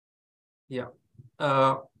 Yeah.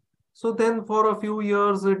 So then for a few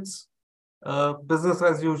years, it's business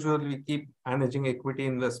as usual. We keep managing equity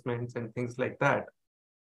investments and things like that.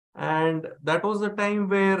 And that was the time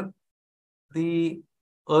where the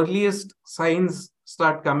earliest signs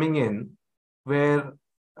start coming in, where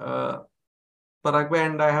Paragwe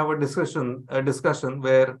and I have a discussion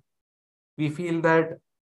where we feel that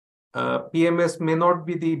PMS may not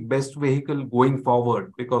be the best vehicle going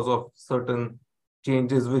forward because of certain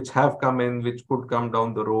changes which have come in, which could come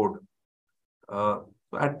down the road.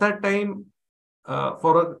 At that time,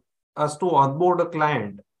 for us to onboard a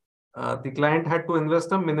client, the client had to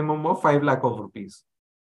invest a minimum of 5 lakh of rupees.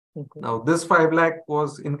 Okay. Now, this 5 lakh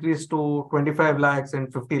was increased to 25 lakhs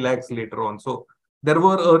and 50 lakhs later on. So there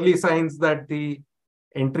were early signs that the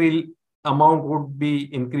entry amount would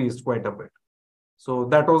be increased quite a bit. So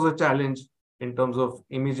that was a challenge in terms of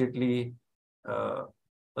immediately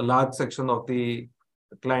a large section of the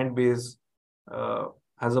client base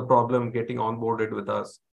has a problem getting onboarded with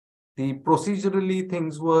us. The procedurally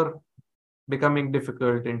things were becoming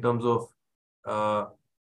difficult in terms of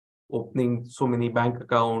opening so many bank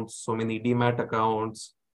accounts, so many demat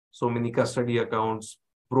accounts, so many custody accounts,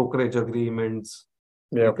 brokerage agreements,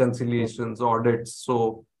 reconciliations, audits.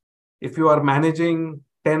 So if you are managing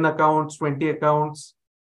 10 accounts, 20 accounts,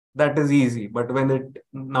 that is easy. But when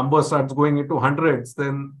number starts going into hundreds,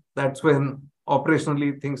 then that's when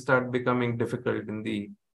operationally things start becoming difficult in the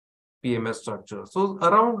PMS structure. So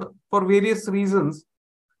for various reasons,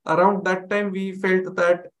 around that time, we felt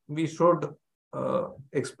that we should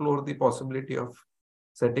explore the possibility of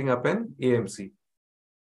setting up an AMC.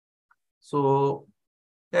 So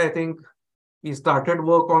I think we started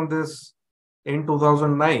work on this in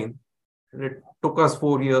 2009. And it took us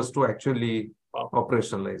 4 years to actually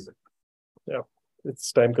operationalize it. Yeah,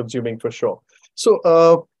 it's time consuming for sure.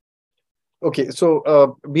 So, okay,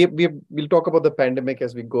 so we'll talk about the pandemic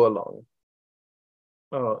as we go along.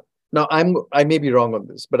 Now, I may be wrong on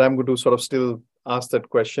this, but I'm going to sort of still ask that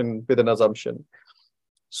question with an assumption.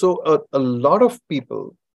 So a lot of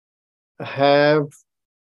people have,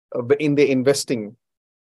 in their investing,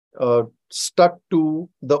 stuck to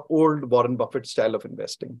the old Warren Buffett style of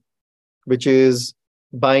investing, which is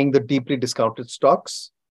buying the deeply discounted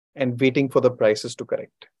stocks and waiting for the prices to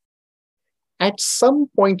correct. At some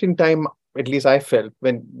point in time, at least I felt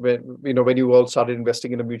when you all started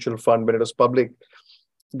investing in a mutual fund when it was public,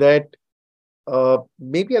 that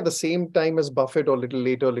maybe at the same time as Buffett or a little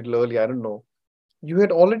later, a little earlier, I don't know, you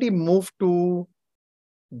had already moved to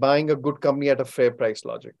buying a good company at a fair price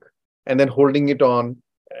logic and then holding it on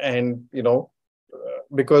and,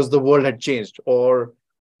 because the world had changed or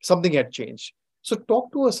something had changed. So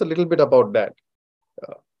talk to us a little bit about that.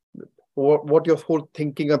 What your whole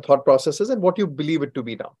thinking and thought process is and what you believe it to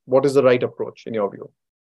be now. What is the right approach in your view?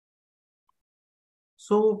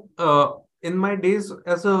 So, in my days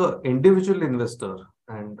as an individual investor,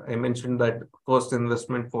 and I mentioned that first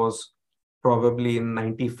investment was probably in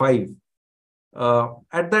 95.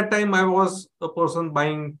 At that time, I was a person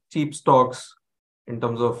buying cheap stocks in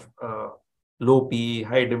terms of low P,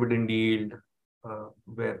 high dividend yield,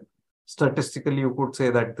 where statistically you could say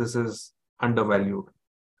that this is undervalued.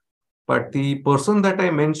 But the person that I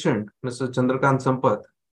mentioned, Mr. Chandrakant Sampath,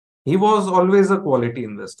 he was always a quality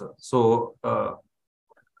investor. So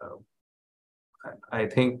I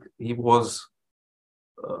think he was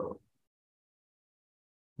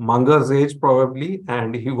Munger's age probably,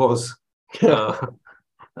 and he was uh,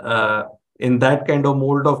 uh, in that kind of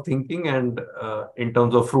mold of thinking, and in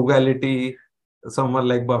terms of frugality, someone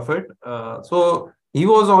like Buffett. So he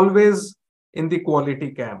was always in the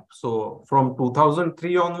quality camp. So from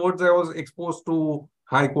 2003 onwards, I was exposed to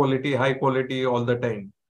high quality all the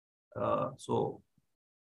time. So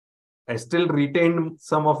I still retained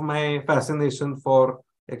some of my fascination for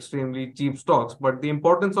extremely cheap stocks, but the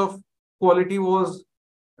importance of quality was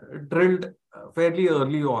drilled fairly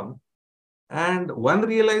early on. And one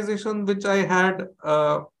realization which I had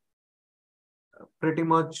pretty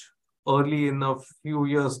much early in a few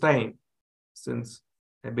years' time, since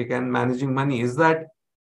I began managing money, is that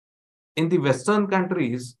in the Western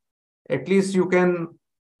countries, at least you can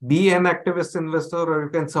be an activist investor or you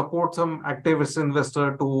can support some activist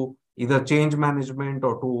investor to either change management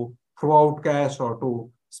or to throw out cash or to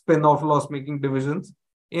spin off loss-making divisions.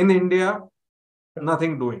 In India,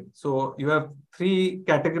 nothing doing. So you have three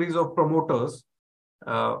categories of promoters.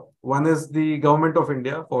 One is the government of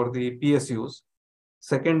India for the PSUs.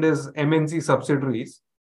 Second is MNC subsidiaries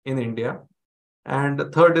in India. And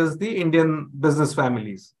third is the Indian business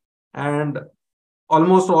families. And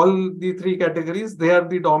almost all the three categories, they are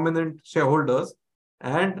the dominant shareholders.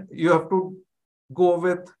 And you have to go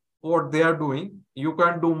with what they are doing. You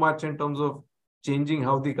can't do much in terms of changing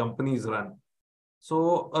how the companies run.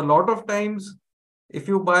 So a lot of times, if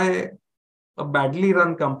you buy a badly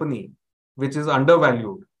run company, which is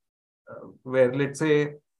undervalued, where let's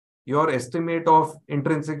say your estimate of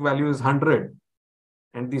intrinsic value is 100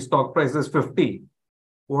 and the stock price is 50,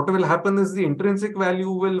 what will happen is the intrinsic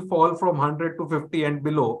value will fall from 100 to 50 and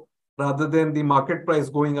below rather than the market price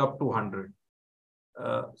going up to 100.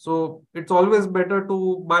 So it's always better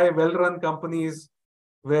to buy well-run companies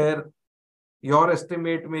where your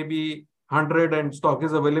estimate may be 100 and stock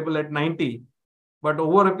is available at 90. But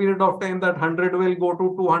over a period of time, that 100 will go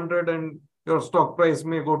to 200 and your stock price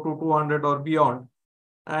may go to 200 or beyond.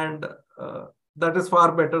 And that is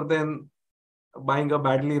far better than buying a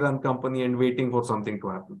badly run company and waiting for something to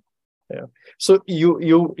happen. Yeah. So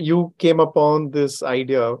you came upon this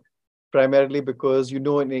idea primarily because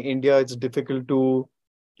in India it's difficult to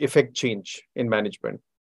effect change in management.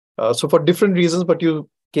 So for different reasons, but you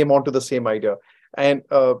came on to the same idea. And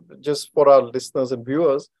just for our listeners and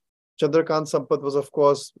viewers, Chandrakant Sampath was, of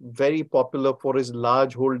course, very popular for his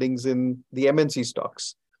large holdings in the MNC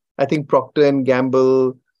stocks. I think Procter and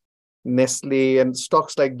Gamble, Nestle, and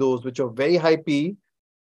stocks like those, which are very high P,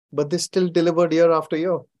 but they still delivered year after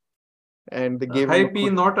year. And they gave high P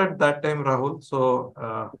not at that time, Rahul. So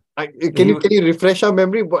can you refresh our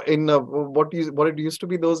memory in what it used to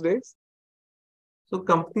be those days? So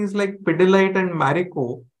companies like Pidilite and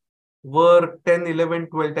Marico were 10, 11,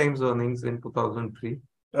 12 times earnings in 2003.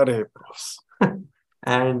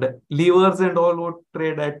 And levers and all would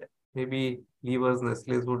trade at maybe levers,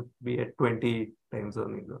 Nestle's would be at 20 times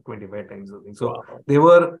earnings or 25 times earnings. So they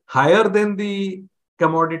were higher than the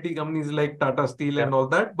commodity companies like Tata Steel and all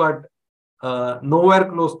that, but nowhere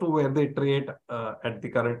close to where they trade at the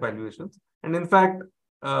current valuations. And in fact,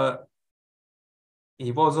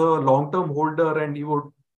 he was a long-term holder and he would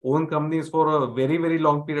own companies for a very, very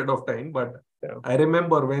long period of time. But I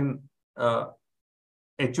remember when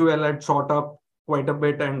HUL had shot up quite a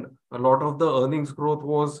bit and a lot of the earnings growth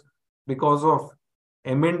was because of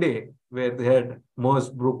M&A, where they had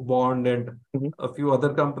merged Brook Bond and a few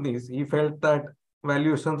other companies. He felt that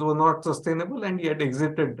valuations were not sustainable and he had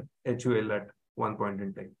exited HUL at one point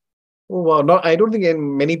in time. Oh, wow. No, I don't think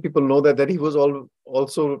many people know that he was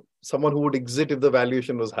also someone who would exit if the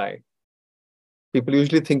valuation was high. People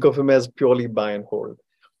usually think of him as purely buy and hold.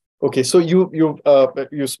 Okay, so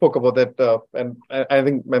you spoke about that, and I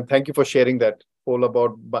think, man, thank you for sharing that whole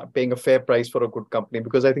about paying a fair price for a good company,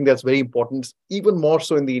 because I think that's very important, even more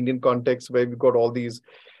so in the Indian context where we've got all these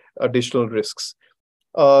additional risks.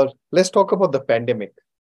 Let's talk about the pandemic.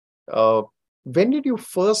 When did you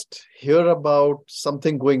first hear about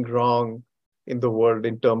something going wrong in the world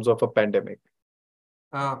in terms of a pandemic?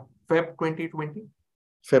 Feb 2020.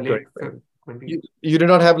 Feb 2020. You did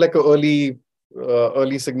not have like an early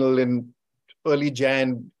early signal in early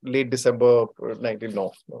Jan, late December 19.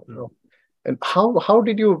 No. And how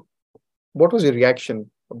did you? What was your reaction?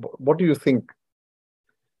 What do you think?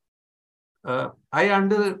 I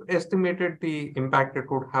underestimated the impact it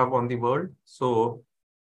would have on the world. So,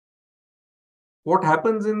 what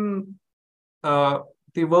happens in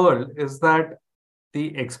the world is that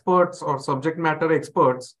the experts or subject matter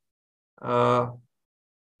experts uh,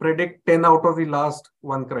 predict 10 out of the last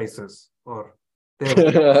one crisis, or they've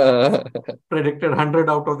predicted 100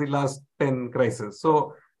 out of the last 10 crises.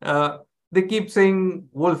 So they keep saying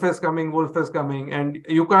wolf is coming, and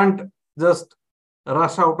you can't just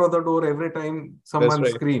rush out of the door every time someone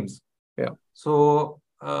right. screams. Yeah. So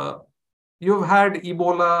you've had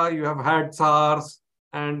Ebola, you have had SARS,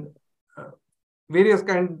 and various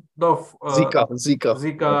kind of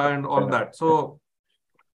Zika and all that. So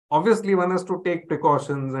obviously one has to take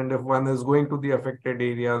precautions, and if one is going to the affected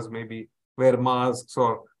areas, maybe wear masks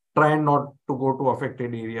or try not to go to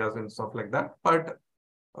affected areas and stuff like that. But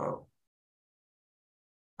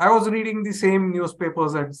I was reading the same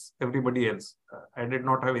newspapers as everybody else. I did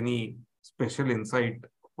not have any special insight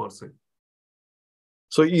per se.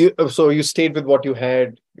 So you stayed with what you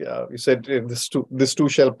had. You said this too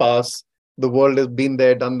shall pass. The world has been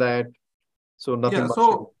there, done that. So nothing much.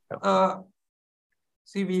 So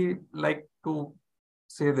see, we like to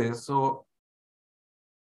say this. So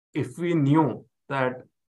if we knew that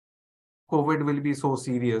COVID will be so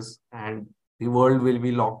serious and the world will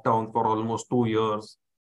be locked down for almost 2 years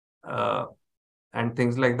and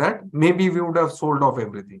things like that, maybe we would have sold off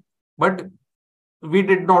everything. But we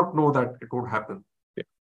did not know that it would happen. Yeah.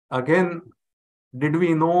 Again, did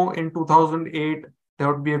we know in 2008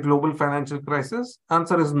 there would be a global financial crisis?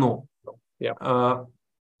 Answer is no. Yeah.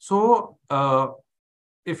 So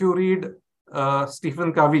if you read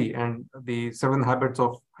Stephen Covey and the 7 Habits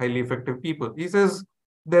of Highly Effective People, he says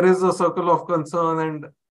there is a circle of concern and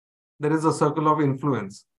there is a circle of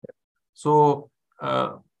influence. So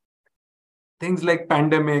things like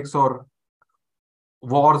pandemics or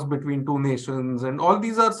wars between two nations and all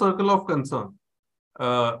these are circle of concern.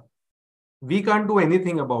 We can't do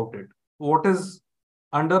anything about it. What is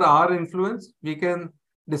under our influence, we can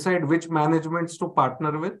decide which managements to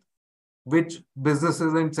partner with, which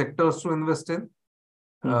businesses and sectors to invest in,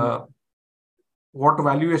 what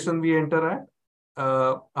valuation we enter at,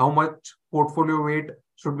 how much portfolio weight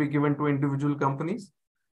should be given to individual companies.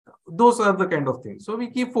 Those are the kind of things. So we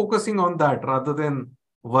keep focusing on that rather than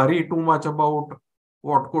worry too much about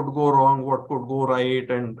what could go wrong, what could go right,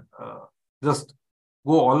 and just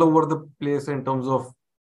go all over the place in terms of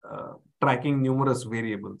tracking numerous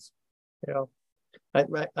variables. Yeah.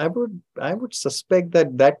 I would suspect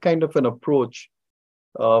that kind of an approach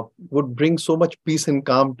would bring so much peace and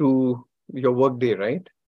calm to your workday, right?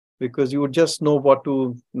 Because you would just know what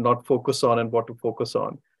to not focus on and what to focus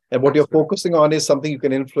on, and what you're focusing on is something you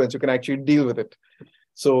can influence. You can actually deal with it.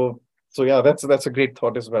 So yeah, that's a great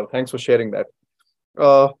thought as well. Thanks for sharing that.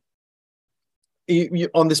 On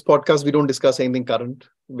this podcast, we don't discuss anything current.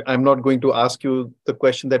 I'm not going to ask you the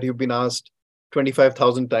question that you've been asked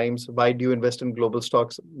 25,000 times. Why do you invest in global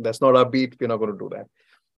stocks? That's not our beat. We're not going to do that.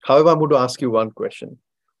 However, I'm going to ask you one question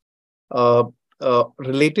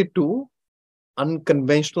related to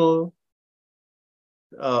unconventional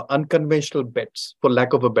bets, for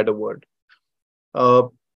lack of a better word.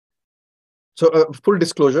 Full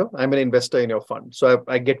disclosure, I'm an investor in your fund. So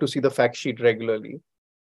I get to see the fact sheet regularly.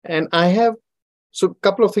 And I have a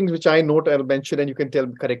couple of things which I note, I'll mention, and you can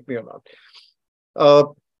correct me or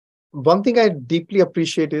not. One thing I deeply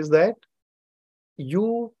appreciate is that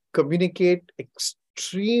you communicate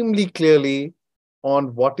extremely clearly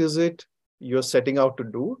on what is it you're setting out to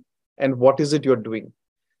do and what is it you're doing.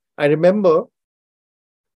 I remember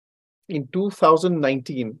in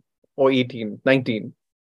 2019 or 19,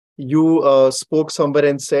 you spoke somewhere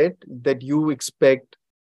and said that you expect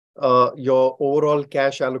your overall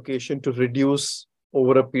cash allocation to reduce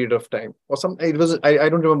over a period of time or something. It was, I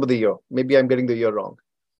don't remember the year. Maybe I'm getting the year wrong.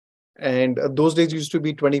 And those days used to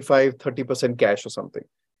be 25-30% cash or something.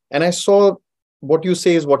 And I saw what you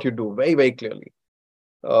say is what you do very, very clearly.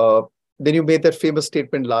 Then you made that famous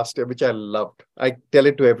statement last year, which I loved. I tell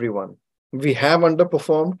it to everyone. We have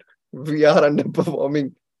underperformed. We are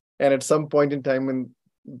underperforming. And at some point in time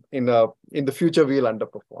in the future, we'll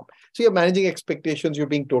underperform. So you're managing expectations. You're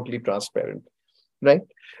being totally transparent, right?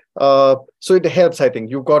 So it helps, I think.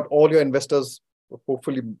 You've got all your investors,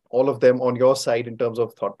 hopefully all of them on your side in terms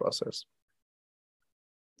of thought process.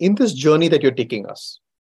 In this journey that you're taking us,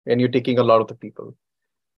 and you're taking a lot of the people,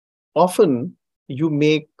 often you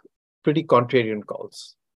make pretty contrarian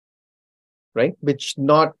calls. right? Which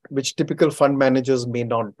typical fund managers may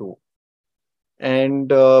not do.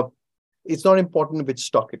 And it's not important which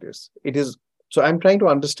stock it is. It is. So I'm trying to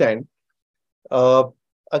understand. Uh,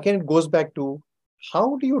 Again, it goes back to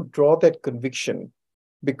how do you draw that conviction?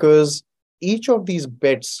 Because each of these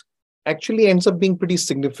bets actually ends up being pretty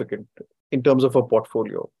significant in terms of a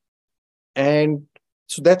portfolio. And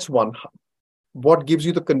so that's one. What gives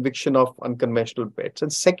you the conviction of unconventional bets?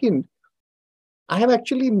 And second, I have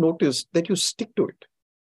actually noticed that you stick to it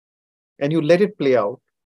and you let it play out.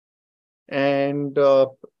 And,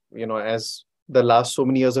 as the last so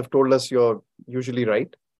many years have told us, you're usually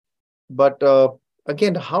right. But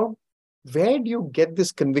again, where do you get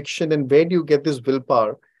this conviction and where do you get this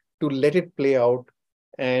willpower to let it play out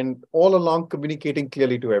and all along communicating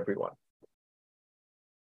clearly to everyone?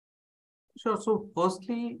 Sure. So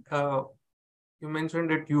firstly, you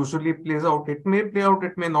mentioned it usually plays out. It may play out,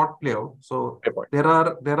 it may not play out. So there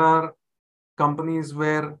are companies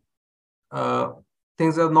where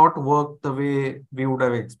things have not worked the way we would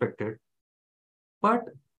have expected. But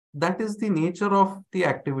that is the nature of the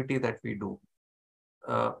activity that we do.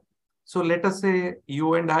 So let us say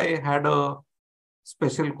you and I had a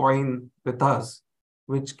special coin with us,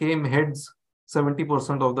 which came heads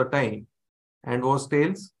 70% of the time and was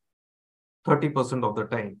tails 30% of the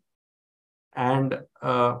time. And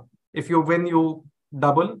if you win, you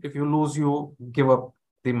double. If you lose, you give up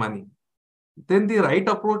the money. Then the right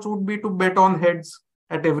approach would be to bet on heads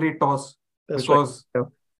at every toss. That's because right.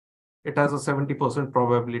 It has a 70%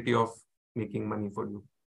 probability of making money for you.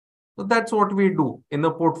 So that's what we do. In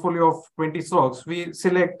a portfolio of 20 stocks, we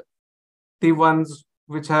select the ones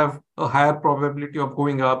which have a higher probability of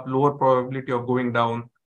going up, lower probability of going down,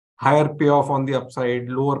 higher payoff on the upside,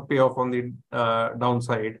 lower payoff on the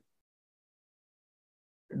downside.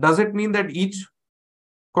 Does it mean that each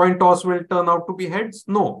coin toss will turn out to be heads?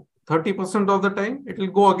 No. 30% of the time, it will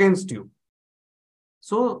go against you.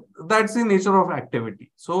 So that's the nature of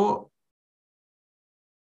activity. So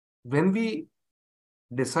when we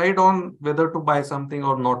decide on whether to buy something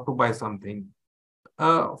or not to buy something,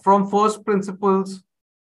 from first principles,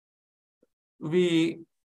 we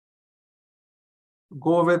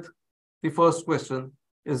go with the first question: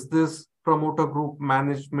 is this promoter group,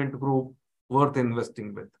 management group worth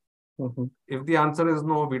investing with? Mm-hmm. If the answer is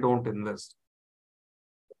no, we don't invest.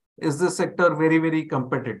 Is this sector very, very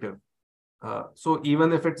competitive? So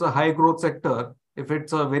even if it's a high growth sector, if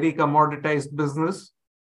it's a very commoditized business,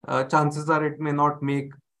 chances are it may not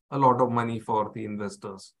make a lot of money for the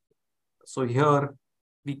investors. So here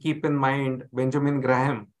we keep in mind Benjamin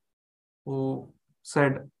Graham, who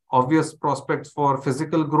said obvious prospects for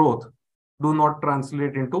physical growth do not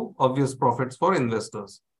translate into obvious profits for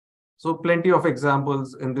investors. So plenty of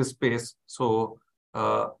examples in this space. So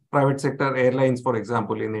private sector airlines, for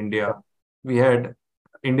example, in India, we had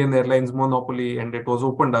Indian Airlines monopoly and it was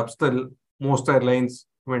opened up. Still, most airlines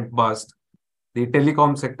went bust. The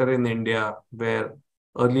telecom sector in India, where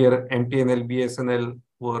earlier MTNL, BSNL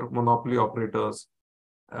were monopoly operators,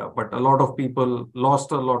 but a lot of people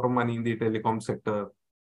lost a lot of money in the telecom sector.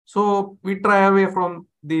 So we try away from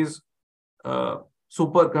these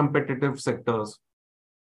super competitive sectors.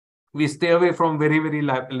 We stay away from very, very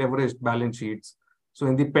leveraged balance sheets. So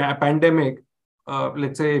in the pandemic,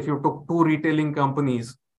 let's say if you took two retailing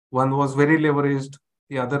companies, one was very leveraged,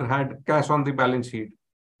 the other had cash on the balance sheet.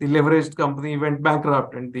 The leveraged company went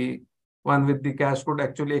bankrupt and the one with the cash could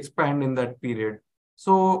actually expand in that period.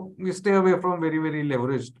 So we stay away from very, very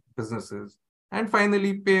leveraged businesses. And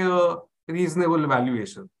finally, pay a reasonable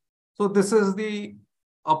valuation. So this is the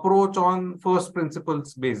approach on first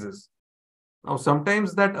principles basis. Now,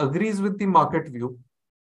 sometimes that agrees with the market view.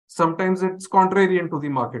 Sometimes it's contrarian to the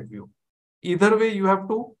market view. Either way, you have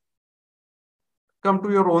to come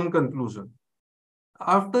to your own conclusion.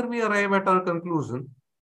 After we arrive at our conclusion,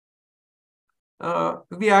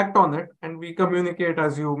 we act on it and we communicate,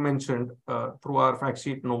 as you mentioned, through our fact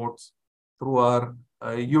sheet notes, through our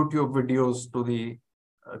YouTube videos to the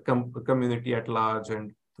community at large,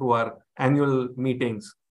 and through our annual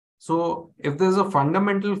meetings. So if there's a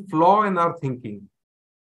fundamental flaw in our thinking,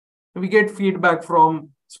 we get feedback from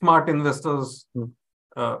smart investors.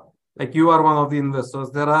 Like you are one of the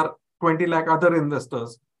investors. There are 20 lakh other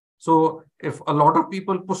investors. So if a lot of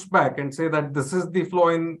people push back and say that this is the flaw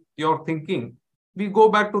in your thinking, we go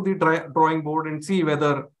back to the drawing board and see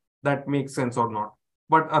whether that makes sense or not.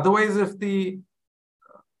 But otherwise, if the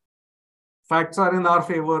facts are in our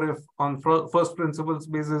favor, if on first principles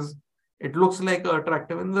basis, it looks like an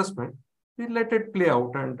attractive investment, we let it play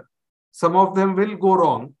out. And some of them will go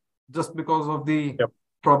wrong just because of the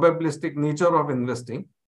probabilistic nature of investing.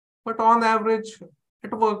 But on average,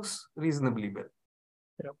 it works reasonably well.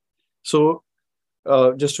 Yeah. So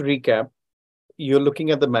just to recap, you're looking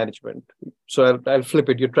at the management. So I'll flip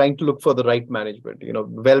it. You're trying to look for the right management,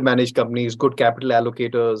 well-managed companies, good capital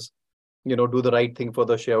allocators, do the right thing for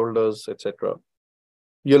the shareholders, etc.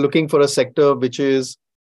 You're looking for a sector which is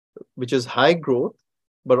high growth,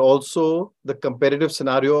 but also the competitive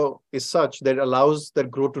scenario is such that allows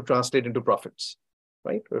that growth to translate into profits,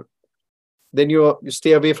 right? Then you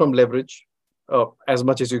stay away from leverage as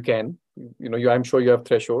much as you can. I'm sure you have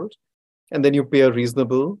thresholds, and then you pay a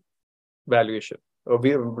reasonable valuation or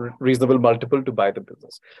reasonable multiple to buy the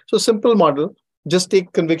business. So simple model. Just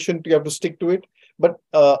take conviction. You have to stick to it. But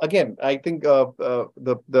again, I think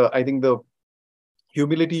the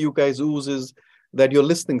humility you guys use is that you're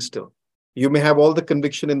listening still. You may have all the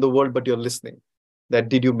conviction in the world, but you're listening. That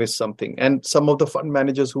did you miss something? And some of the fund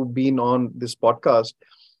managers who've been on this podcast,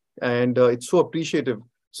 and it's so appreciative.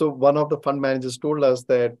 So one of the fund managers told us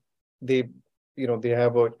that they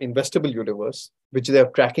have an investable universe which they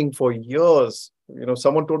are tracking for years.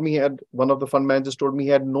 Someone told me one of the fund managers told me he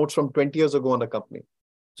had notes from 20 years ago on a company.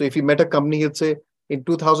 So if he met a company, he'd say, in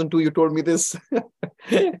 2002, you told me this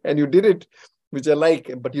and you did it, which I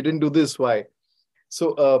like, but you didn't do this. Why?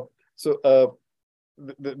 So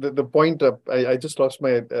the point, I just lost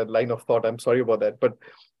my line of thought. I'm sorry about that. But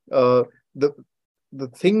the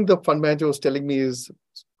thing the fund manager was telling me is,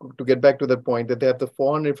 to get back to that point, that they have the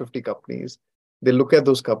 450 companies. They look at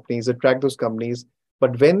those companies, they track those companies.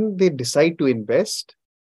 But when they decide to invest,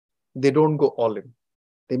 they don't go all in.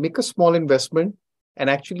 They make a small investment and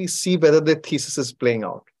actually see whether their thesis is playing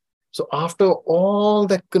out. So after all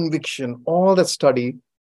that conviction, all that study,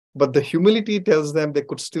 but the humility tells them they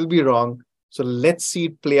could still be wrong. So let's see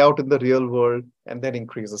it play out in the real world and then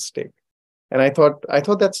increase the stake. And I thought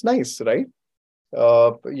that's nice, right?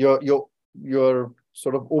 You're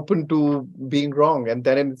sort of open to being wrong, and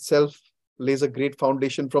that in itself lays a great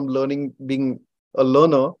foundation from learning, being a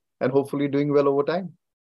learner, and hopefully doing well over time.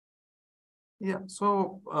 Yeah.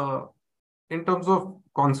 So in terms of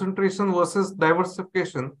concentration versus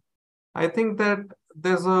diversification, I think that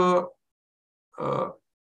there's a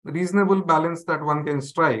reasonable balance that one can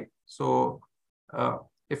strike. So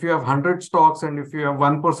if you have 100 stocks and if you have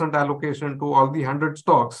 1% allocation to all the 100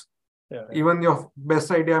 stocks, even your best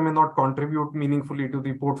idea may not contribute meaningfully to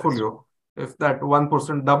the portfolio. If that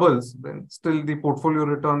 1% doubles, then still the portfolio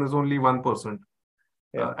return is only 1%.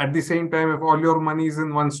 At the same time, if all your money is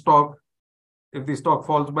in one stock, if the stock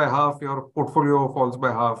falls by half, your portfolio falls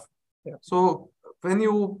by half. So when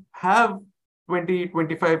you have 20,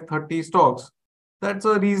 25, 30 stocks, that's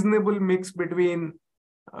a reasonable mix between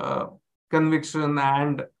conviction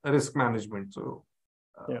and risk management. So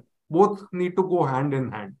both need to go hand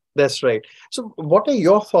in hand. That's right. So what are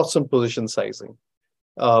your thoughts on position sizing?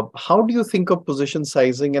 How do you think of position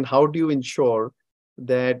sizing, and how do you ensure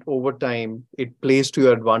that over time it plays to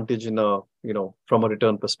your advantage from a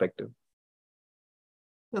return perspective?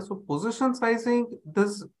 Yeah, so position sizing,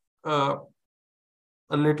 there's a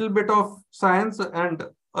little bit of science and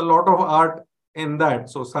a lot of art in that.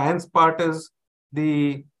 So science part is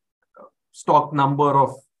the stock number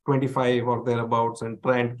of 25 or thereabouts and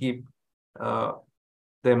try and keep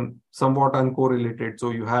them somewhat uncorrelated.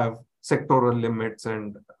 So you have sectoral limits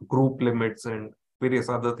and group limits and various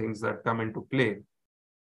other things that come into play.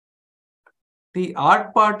 The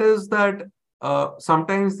art part is that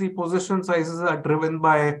sometimes the position sizes are driven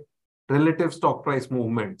by relative stock price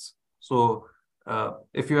movements. So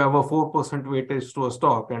if you have a 4% weightage to a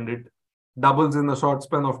stock and it doubles in a short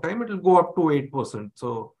span of time, it will go up to 8%.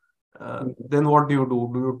 So then what do?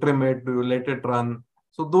 Do you trim it? Do you let it run?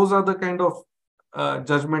 So those are the kind of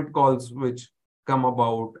judgment calls which come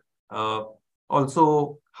about.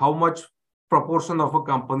 Also, how much proportion of a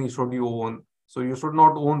company should you own? So you should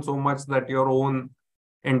not own so much that your own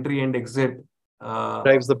entry and exit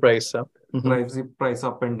drives the price up. Drives the price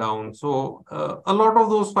up and down. So a lot of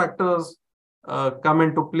those factors come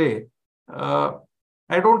into play.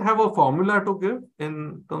 I don't have a formula to give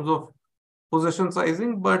in terms of position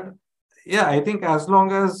sizing, but yeah, I think as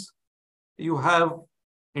long as you have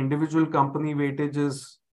individual company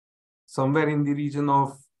weightages somewhere in the region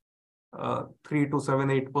of 3 to 7,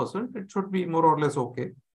 8%, it should be more or less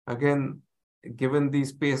okay. Again, given the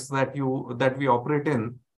space that we operate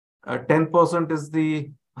in, 10% is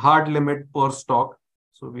the hard limit per stock.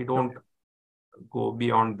 So we don't go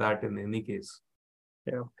beyond that in any case.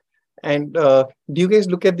 Yeah. And do you guys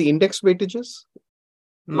look at the index weightages?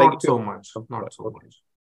 Not so much.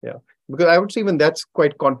 Yeah. Because I would say even that's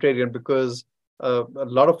quite contrarian, because a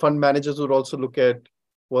lot of fund managers would also look at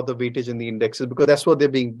what the weightage in the index is, because that's what they're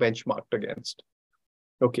being benchmarked against.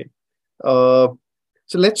 Okay.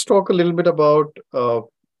 So let's talk a little bit about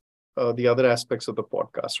the other aspects of the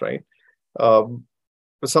podcast, right? Um,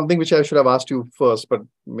 Something which I should have asked you first, but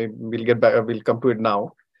maybe we'll get back. We'll come to it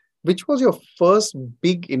now. Which was your first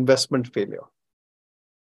big investment failure?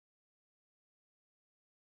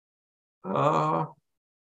 Uh,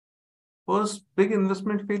 First big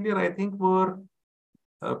investment failure, I think, were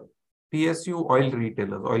uh, PSU oil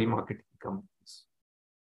retailers, oil marketing companies.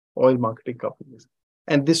 Oil marketing companies.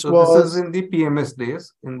 And this So this is was in the PMS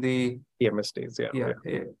days. In the PMS days,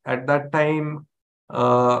 At that time,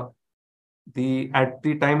 uh, at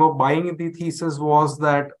the time of buying, the thesis was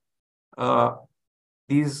that uh,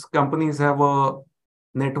 these companies have a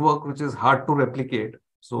network which is hard to replicate.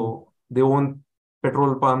 So they own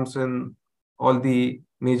petrol pumps in all the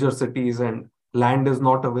major cities, and land is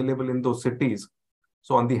not available in those cities.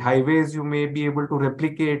 So on the highways, you may be able to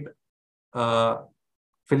replicate uh,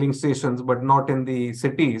 filling stations, but not in the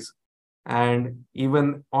cities. And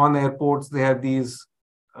even on airports, they have these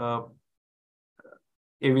uh,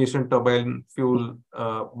 aviation turbine fuel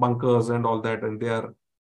bunkers and all that, and they are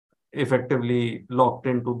effectively locked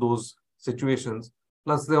into those situations.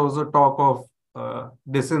 Plus, there was a talk of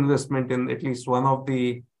disinvestment in at least one of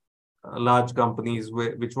the large companies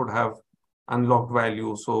which would have unlocked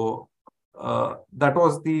value. So that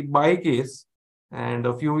was the buy case. And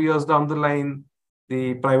a few years down the line,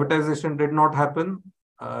 the privatization did not happen.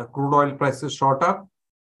 Crude oil prices shot up,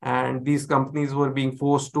 and these companies were being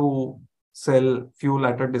forced to sell fuel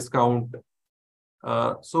at a discount.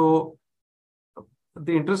 So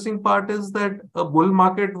the interesting part is that a bull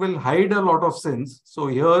market will hide a lot of sins. So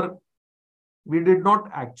here we did not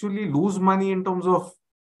actually lose money in terms of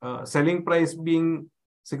selling price being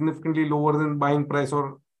significantly lower than buying price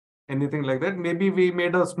or anything like that. Maybe we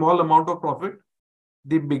made a small amount of profit.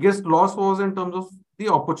 The biggest loss was in terms of the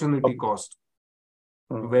opportunity cost,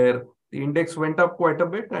 where the index went up quite a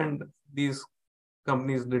bit and these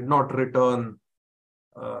companies did not return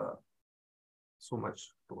so much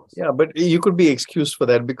to us. Yeah, but you could be excused for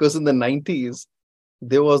that because in the 90s,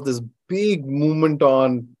 there was this big movement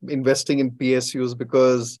on investing in PSUs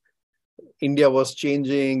because India was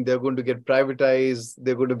changing. They're going to get privatized.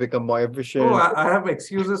 They're going to become more efficient. Oh, I have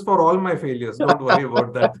excuses for all my failures. Don't worry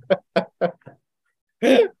about that.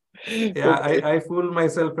 Yeah, Okay. I fool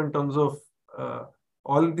myself in terms of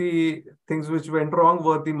all the things which went wrong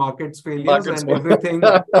were the market's failures, Markets. and everything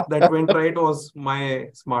that went right was my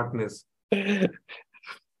smartness.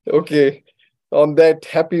 Okay. On that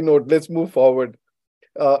happy note, let's move forward.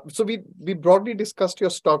 So we broadly discussed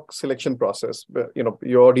your stock selection process.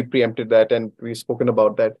 You already preempted that, and we've spoken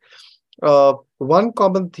about that. One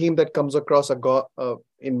common theme that comes across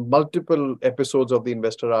in multiple episodes of the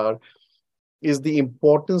Investor Hour is the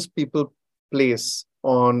importance people place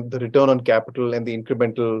on the return on capital and the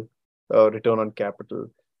incremental return on capital.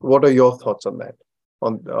 What are your thoughts on that?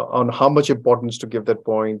 On how much importance to give that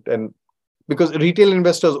point, and because retail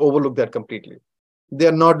investors overlook that completely. They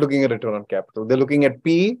are not looking at return on capital. They're looking at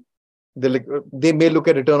P. They may look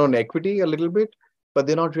at return on equity a little bit, but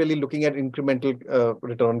they're not really looking at incremental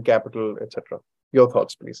return on capital, etc. Your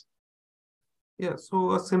thoughts, please. Yeah,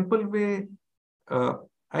 so a simple way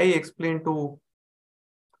I explain to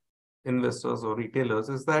investors or retailers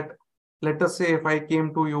is that, let us say if I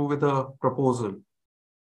came to you with a proposal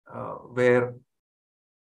where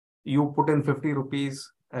you put in 50 rupees,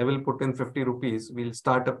 I will put in 50 rupees, we'll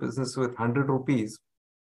start a business with 100 rupees,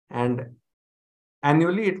 and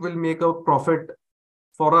annually it will make a profit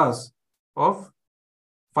for us of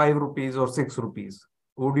 5 rupees or 6 rupees.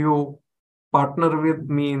 Would you partner with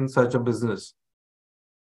me in such a business?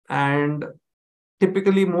 And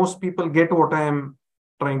typically most people get what I am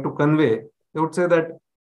trying to convey. They would say that,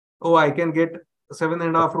 oh, I can get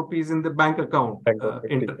 7.5 rupees in the bank account.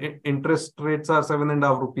 Interest rates are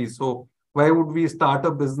 7.5 rupees. So why would we start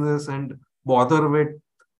a business and bother with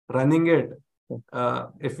running it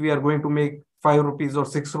if we are going to make 5 rupees or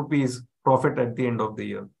 6 rupees profit at the end of the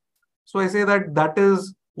year? So I say that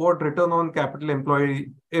is what return on capital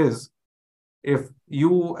employed is. If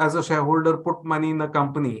you as a shareholder put money in a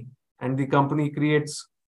company and the company creates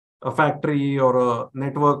a factory or a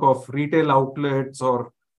network of retail outlets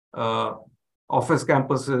or office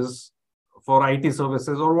campuses for IT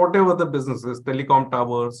services or whatever the business is, telecom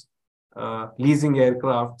towers, leasing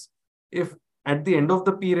aircrafts, if at the end of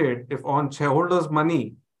the period, if on shareholders'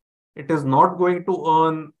 money, it is not going to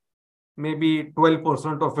earn maybe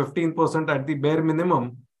 12% or 15% at the bare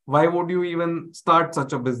minimum, why would you even start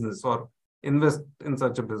such a business or invest in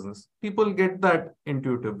such a business? People get that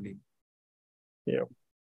intuitively. Yeah.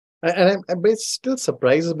 But it still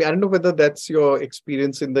surprises me. I don't know whether that's your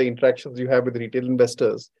experience in the interactions you have with retail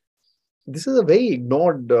investors. This is a very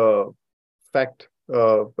ignored fact,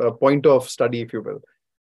 point of study, if you will.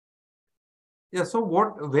 Yeah, so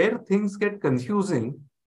where things get confusing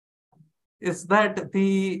is that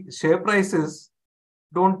the share prices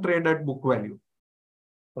don't trade at book value,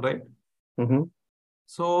 right? Mm-hmm.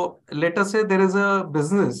 So let us say there is a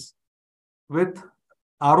business with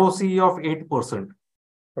ROC of 8%,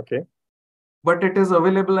 Okay. but it is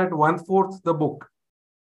available at 1/4 the book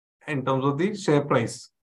in terms of the share price.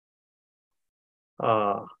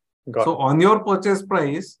 Got So it. on your purchase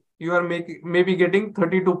price, you are maybe getting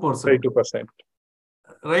 32%, 32%.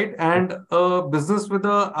 right? And a business with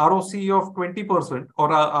a ROC of 20%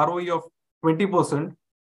 or a ROE of 20%,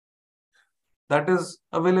 that is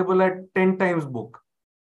available at 10 times book.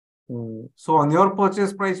 So on your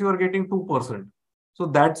purchase price, you are getting 2%. So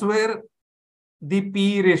that's where the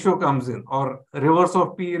P ratio comes in, or reverse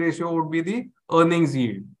of P ratio would be the earnings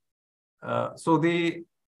yield. So the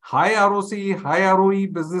high ROC, high ROE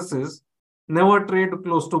businesses never trade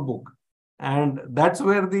close to book. And that's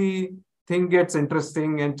where the thing gets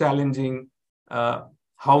interesting and challenging.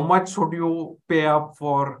 How much should you pay up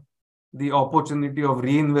for the opportunity of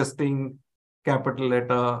reinvesting capital at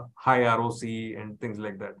a high ROC and things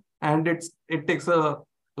like that? And it takes a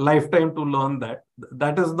lifetime to learn that.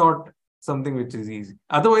 That is not something which is easy.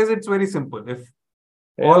 Otherwise, it's very simple. If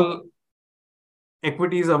all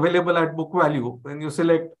equity is available at book value, then you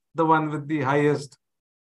select the one with the highest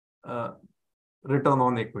return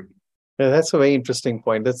on equity. Yeah, that's a very interesting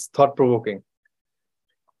point. That's thought-provoking.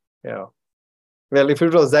 Yeah. Well, if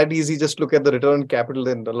it was that easy, just look at the return on capital,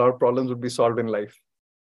 then a lot of problems would be solved in life.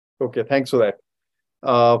 Okay, thanks for that.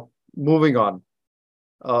 Moving on.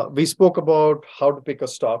 We spoke about how to pick a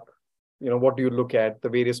stock, what do you look at, the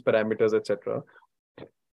various parameters, etc.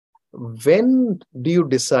 When do you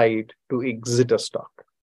decide to exit a stock?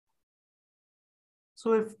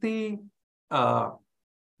 So if the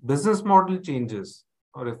business model changes,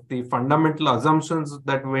 or if the fundamental assumptions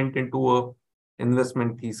that went into a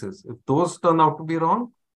investment thesis, if those turn out to be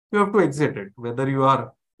wrong, you have to exit it. Whether you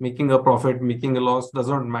are making a profit, making a loss,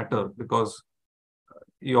 doesn't matter, because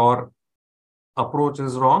your approach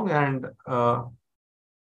is wrong. And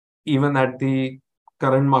even at the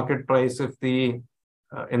current market price, if the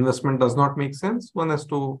investment does not make sense, one has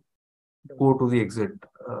to go to the exit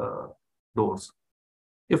doors.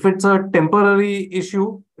 If it's a temporary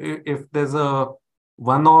issue, if there's a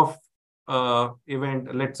one-off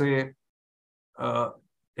event, let's say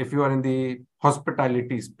if you are in the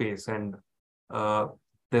hospitality space and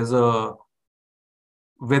there's a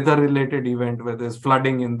weather-related event where there's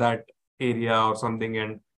flooding in that area or something,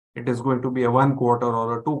 and it is going to be a 1 quarter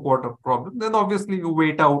or a 2 quarter problem, then obviously you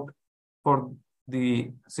wait out for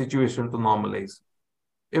the situation to normalize.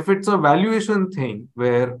 If it's a valuation thing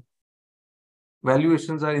where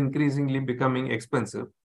valuations are increasingly becoming expensive,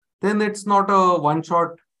 then it's not a one-shot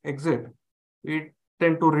exit. We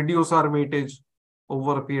tend to reduce our weightage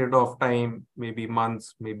over a period of time, maybe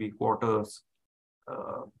months, maybe quarters.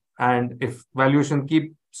 And if valuation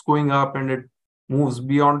keeps going up and it moves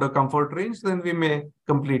beyond the comfort range, then we may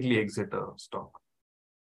completely exit a stock.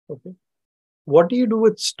 Okay. What do you do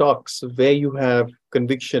with stocks where you have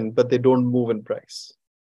conviction, but they don't move in price?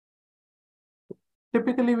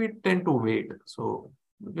 Typically, we tend to wait. So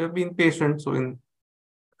we have been patient. So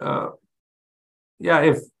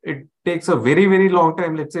if it takes a very, very long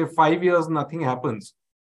time, let's say 5 years, nothing happens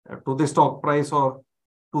to the stock price or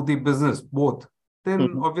to the business, both,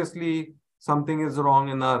 then obviously something is wrong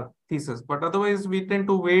in our thesis. But otherwise, we tend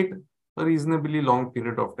to wait a reasonably long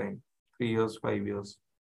period of time, 3 years, 5 years.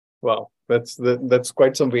 Wow, that's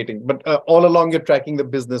quite some waiting. But all along, you're tracking the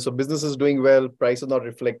business. So business is doing well, price is not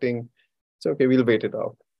reflecting. It's okay, we'll wait it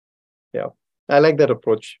out. Yeah, I like that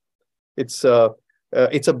approach. It's a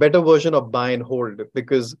better version of buy and hold,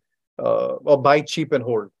 because or buy cheap and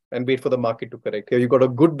hold and wait for the market to correct. Here you got a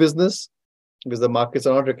good business because the markets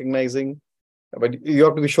are not recognizing, but you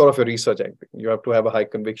have to be sure of your research. I think you have to have a high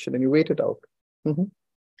conviction and you wait it out.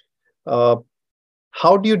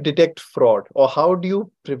 How do you detect fraud, or how do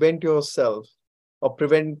you prevent yourself, or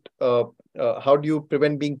how do you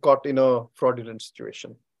prevent being caught in a fraudulent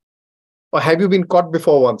situation? Or have you been caught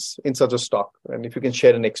before once in such a stock? And if you can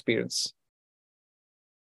share an experience.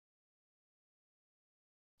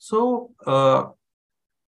 So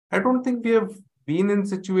I don't think we have been in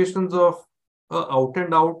situations of out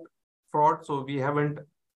and out fraud. So we haven't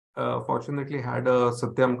fortunately had a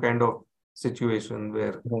Satyam kind of situation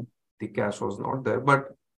where the cash was not there.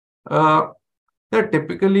 But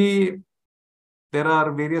typically there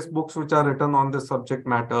are various books which are written on this subject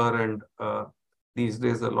matter, and these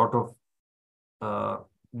days a lot of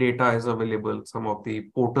data is available. Some of the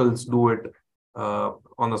portals do it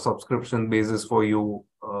on a subscription basis for you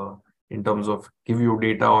in terms of give you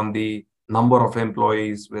data on the number of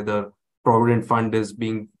employees, whether provident fund is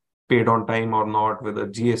being paid on time or not, whether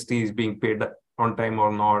GST is being paid on time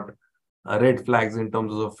or not, red flags in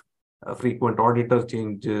terms of frequent auditor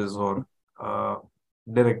changes or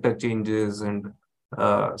director changes and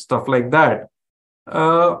stuff like that.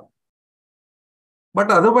 But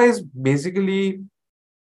otherwise, basically,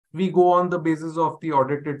 we go on the basis of the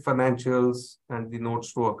audited financials and the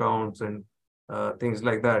notes to accounts and things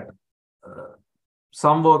like that.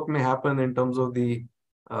 Some work may happen in terms of the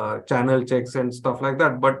channel checks and stuff like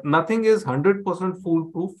that, but nothing is 100%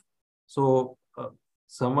 foolproof. So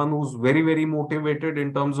someone who's very, very motivated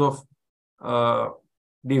in terms of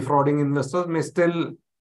defrauding investors may still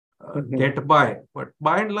get by. But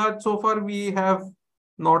by and large, so far, we have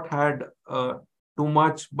not had too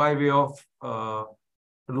much by way of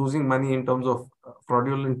losing money in terms of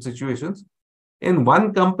fraudulent situations. In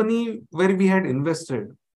one company where we had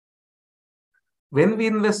invested, when we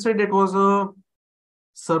invested, it was a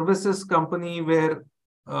services company where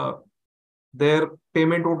their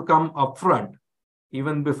payment would come upfront,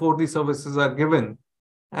 even before the services are given,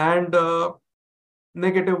 and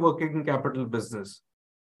negative working capital business.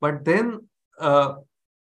 But then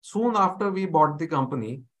soon after we bought the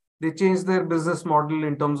company, they changed their business model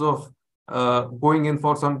in terms of going in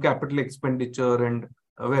for some capital expenditure and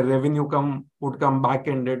where revenue would come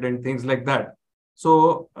back-ended and things like that.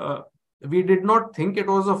 So we did not think it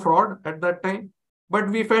was a fraud at that time, but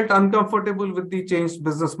we felt uncomfortable with the changed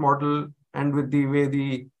business model and with the way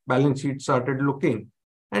the balance sheet started looking.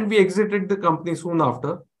 And we exited the company soon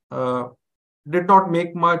after. Did not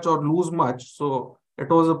make much or lose much. So it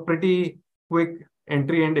was a pretty quick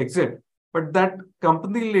entry and exit. But that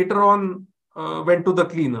company later on went to the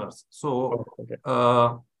cleaners. So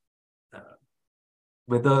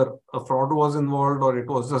whether a fraud was involved or it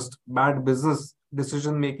was just bad business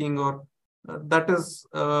decision making, or that is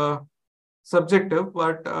subjective.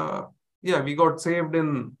 But yeah, we got saved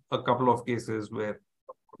in a couple of cases where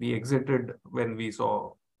we exited when we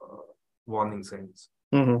saw warning signs.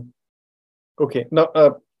 Mm-hmm. Okay. Now,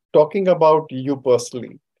 talking about you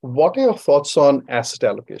personally, what are your thoughts on asset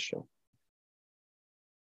allocation?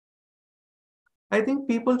 I think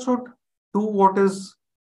people should do what is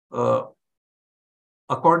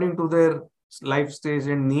according to their life stage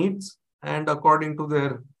and needs and according to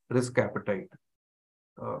their risk appetite.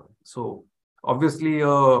 So obviously,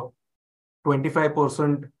 a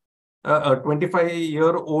 25%, a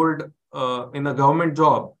 25-year-old in a government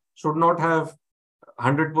job should not have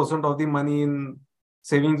 100% of the money in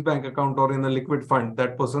savings bank account or in a liquid fund.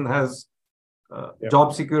 That person has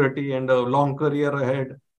job security and a long career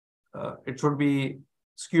ahead. It should be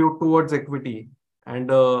skewed towards equity. And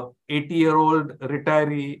a 80-year-old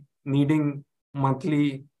retiree needing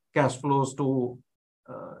monthly cash flows to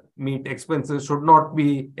meet expenses should not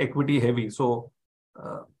be equity heavy. So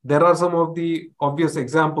there are some of the obvious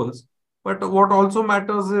examples. But what also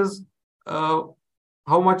matters is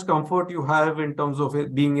how much comfort you have in terms of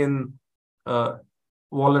it being in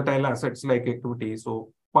volatile assets like equity.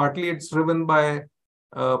 So partly it's driven by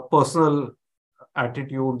personal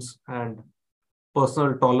attitudes and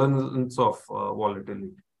personal tolerance of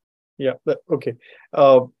volatility. Yeah. Okay.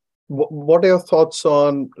 What are your thoughts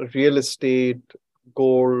on real estate,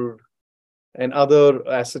 gold, and other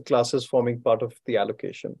asset classes forming part of the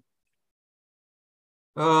allocation?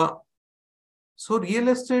 So real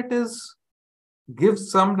estate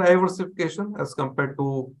gives some diversification as compared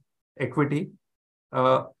to equity.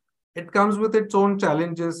 It comes with its own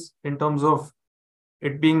challenges in terms of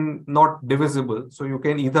it being not divisible. So you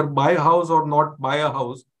can either buy a house or not buy a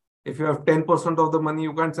house. If you have 10% of the money,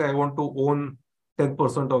 you can't say, I want to own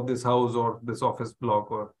 10% of this house or this office block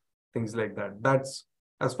or things like that. That's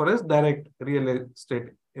as far as direct real estate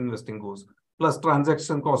investing goes. Plus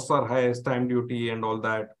transaction costs are high, stamp duty and all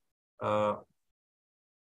that.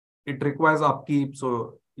 It requires upkeep.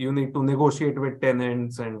 So you need to negotiate with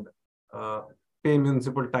tenants and pay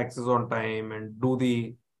municipal taxes on time and do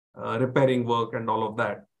the repairing work and all of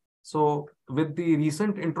that. So with the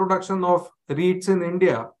recent introduction of REITs in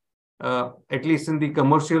India, at least in the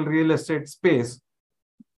commercial real estate space,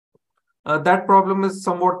 that problem is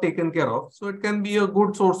somewhat taken care of. So it can be a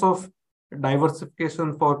good source of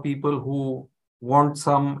diversification for people who want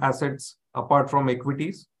some assets apart from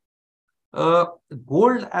equities.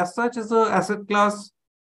 Gold as such is an asset class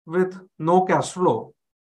with no cash flow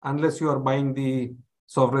unless you are buying the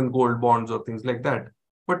sovereign gold bonds or things like that.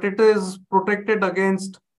 But it is protected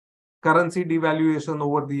against currency devaluation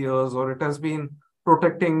over the years, or it has been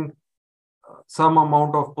protecting some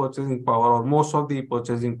amount of purchasing power or most of the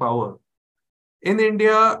purchasing power. In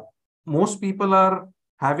India, most people are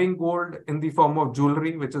having gold in the form of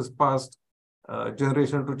jewelry, which is passed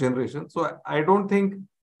generation to generation. So I don't think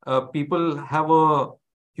people have a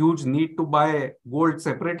huge need to buy gold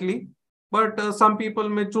separately, but some people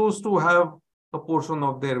may choose to have a portion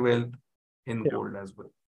of their wealth in gold as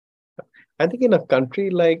well. I think in a country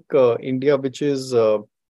like India, which is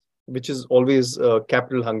always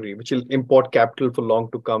capital hungry, which will import capital for long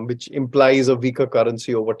to come, which implies a weaker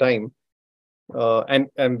currency over time,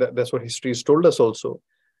 and that's what history has told us also.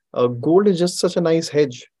 Gold is just such a nice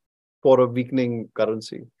hedge for a weakening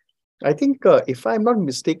currency. I think, if I'm not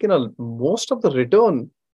mistaken, most of the return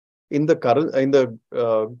in the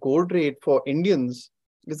gold rate for Indians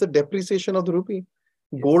is the depreciation of the rupee.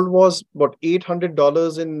 Yes. Gold was about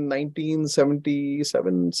 $800 in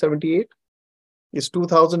 1977, 78. It's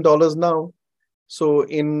 $2,000 now. So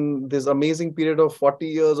in this amazing period of 40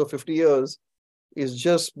 years or 50 years, it's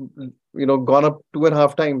just gone up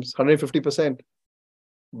 2.5 times, 150%.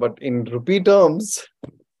 But in rupee terms,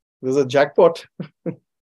 there's a jackpot.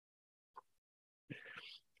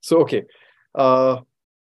 So okay,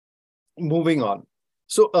 moving on.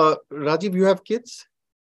 So Rajiv, you have kids?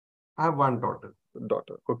 I have one daughter.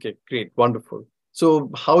 Okay, great, wonderful. So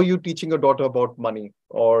how are you teaching your daughter about money,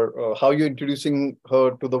 or how are you introducing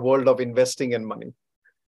her to the world of investing and money?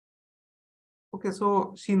 Okay,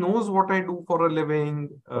 so she knows what I do for a living.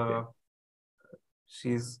 Okay.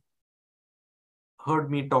 She's heard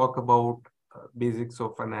me talk about basics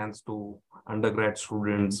of finance to undergrad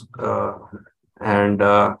students. And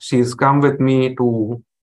she's come with me to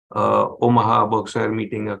Omaha, Berkshire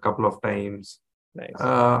meeting a couple of times.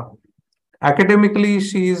 Nice. Academically,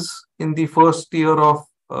 she's in the first year of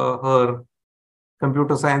her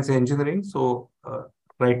computer science engineering. So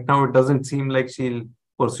right now, it doesn't seem like she'll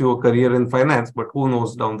pursue a career in finance, but who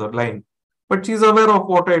knows down the line. But she's aware of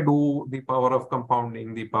what I do, the power of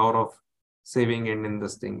compounding, the power of saving and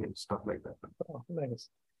investing and stuff like that. Oh, nice.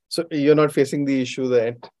 So you're not facing the issue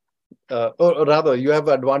that, or rather, you have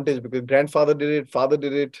advantage because grandfather did it, father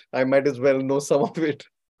did it. I might as well know some of it.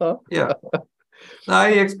 Huh? Yeah.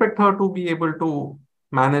 I expect her to be able to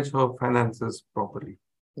manage her finances properly.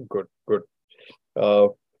 Good.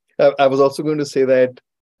 I was also going to say that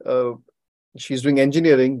she's doing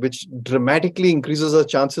engineering, which dramatically increases her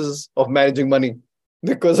chances of managing money,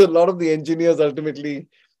 because a lot of the engineers ultimately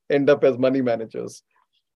end up as money managers.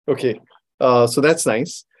 Okay, so that's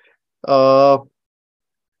nice. Your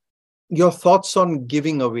thoughts on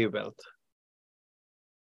giving away wealth?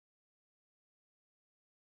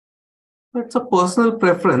 It's a personal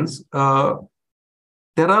preference.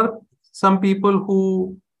 There are some people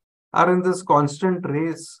who are in this constant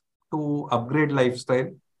race to upgrade lifestyle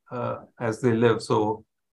as they live. So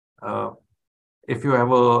if you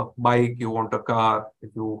have a bike, you want a car.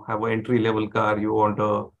 If you have an entry-level car, you want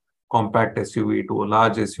a compact SUV to a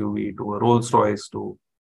large SUV to a Rolls Royce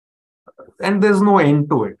and there's no end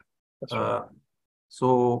to it. That's right.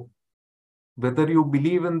 So whether you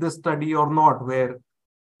believe in this study or not, where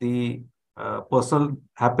the personal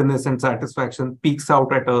happiness and satisfaction peaks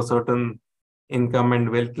out at a certain income and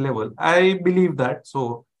wealth level, I believe that.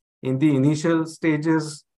 So in the initial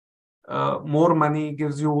stages, more money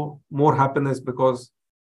gives you more happiness because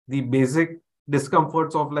the basic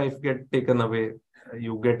discomforts of life get taken away.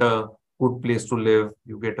 You get a good place to live,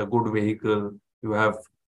 you get a good vehicle, you have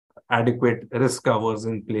adequate risk covers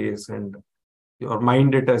in place, and your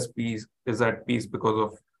mind is at peace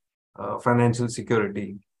because of financial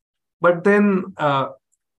security. But then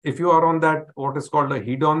if you are on that what is called a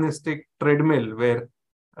hedonistic treadmill, where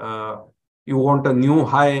you want a new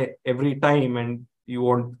high every time and you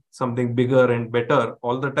want something bigger and better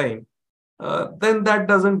all the time, then that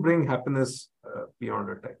doesn't bring happiness beyond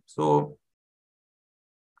a time. So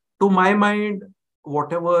to my mind,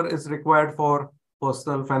 whatever is required for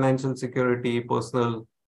personal financial security, personal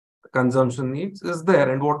consumption needs is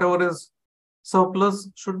there, and whatever is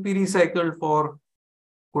surplus should be recycled for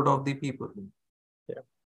good of the people. Yeah,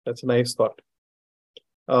 that's a nice thought.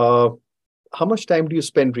 How much time do you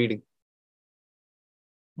spend reading?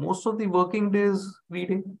 Most of the working days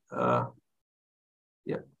reading.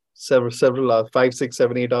 Several hours, 5, 6,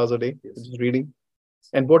 7, 8 hours a day. Yes. Just reading.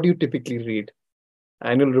 And what do you typically read?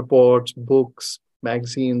 Annual reports, books,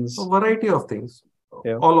 magazines? A variety of things.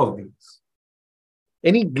 Yeah. All of these.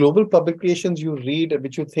 Any global publications you read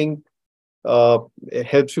which you think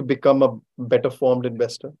helps you become a better formed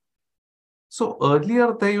investor? So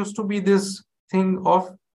earlier there used to be this thing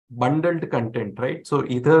of bundled content, right? So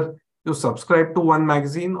either you subscribe to one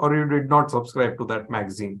magazine or you did not subscribe to that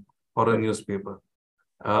magazine or a newspaper.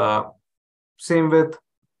 same with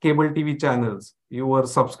cable TV channels. You were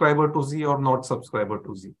subscriber to Z or not subscriber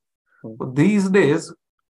to Z. But these days,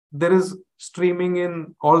 there is streaming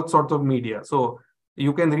in all sorts of media. So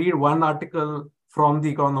you can read one article from The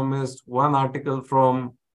Economist, one article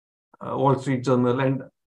from Wall Street Journal, and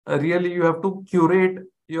really you have to curate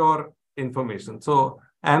your information. So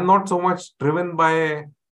I'm not so much driven by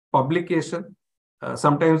publication.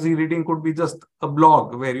 Sometimes the reading could be just a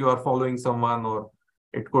blog where you are following someone, or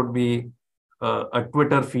it could be a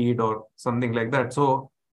Twitter feed or something like that.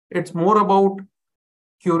 So it's more about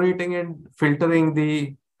curating and filtering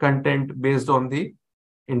the content based on the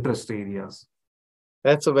interest areas.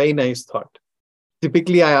 That's a very nice thought.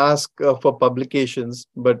 Typically, I ask for publications,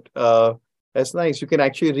 but that's nice. You can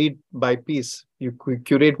actually read by piece. You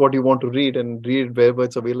curate what you want to read and read it wherever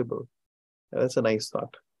it's available. That's a nice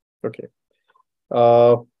thought. Okay.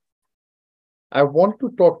 I want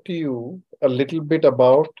to talk to you a little bit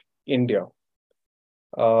about India.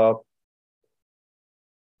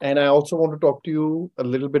 And I also want to talk to you a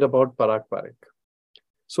little bit about Parag Parikh.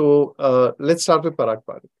 So let's start with Parag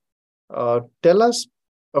Parikh. Tell us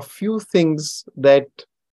a few things that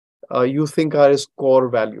you think are his core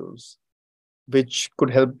values, which could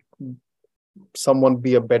help someone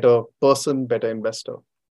be a better person, better investor,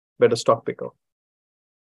 better stock picker.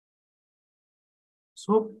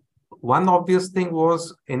 So one obvious thing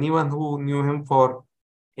was, anyone who knew him for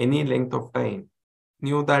any length of time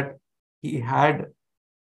knew that he had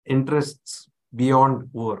interests beyond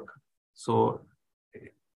work. So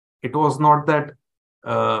it was not that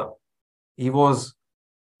he was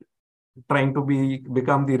trying to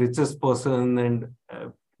become the richest person and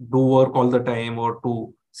do work all the time, or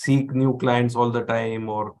to seek new clients all the time,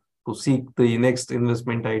 or to seek the next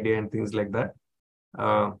investment idea and things like that.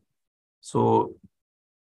 So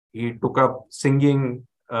he took up singing,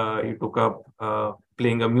 he took up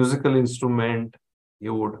playing a musical instrument. He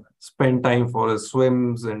would spend time for his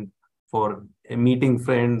swims and for meeting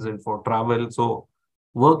friends and for travel. So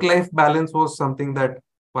work-life balance was something that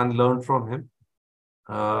one learned from him.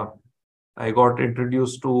 I got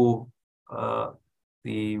introduced to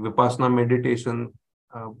the Vipassana meditation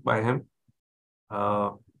by him,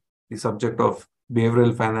 the subject of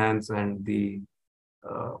behavioral finance and the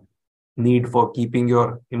need for keeping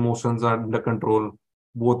your emotions under control,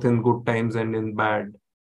 both in good times and in bad.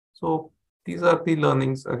 So these are the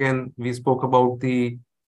learnings. Again, we spoke about the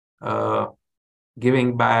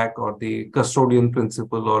giving back, or the custodian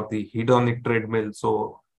principle, or the hedonic treadmill.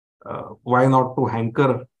 So why not to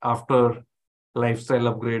hanker after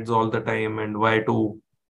lifestyle upgrades all the time, and why to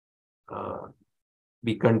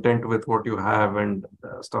be content with what you have and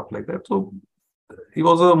stuff like that. So he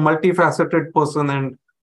was a multifaceted person, and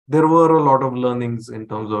there were a lot of learnings in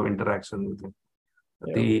terms of interaction with him.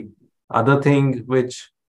 Yeah. The other thing which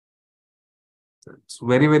it's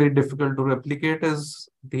very, very difficult to replicate is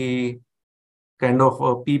the kind of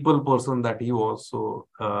a people person that he was. So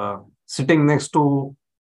sitting next to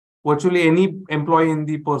virtually any employee in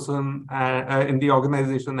the person, in the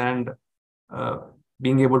organization, and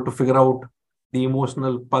being able to figure out the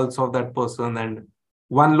emotional pulse of that person, and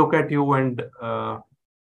one look at you and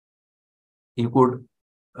you could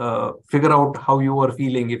figure out how you were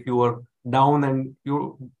feeling. If you were down and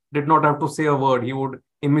you did not have to say a word, he would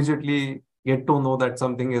immediately get to know that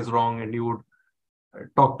something is wrong, and he would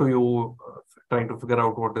talk to you, trying to figure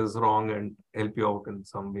out what is wrong and help you out in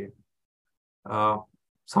some way.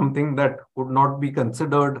 Something that would not be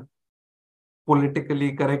considered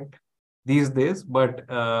politically correct these days, but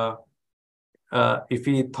if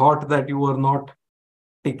he thought that you were not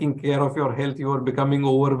taking care of your health, you were becoming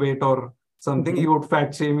overweight or something, he would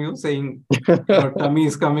fat shame you, saying your tummy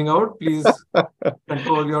is coming out, please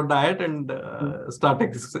control your diet and start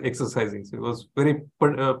exercising. So he was very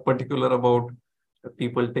particular about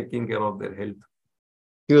people taking care of their health.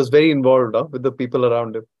 He was very involved with the people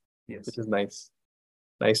around him. Yes, which is nice.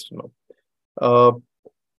 Nice to know.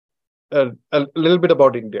 A little bit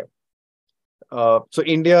about India. So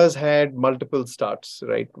India has had multiple starts,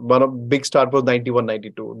 right? One of big start was 91,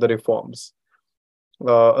 92, the reforms.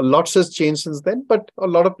 Lots has changed since then, but a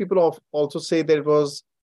lot of people also say there was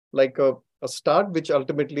like a start which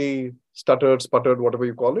ultimately stuttered, sputtered, whatever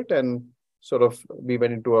you call it, and sort of we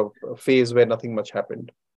went into a phase where nothing much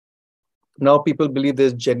happened. Now people believe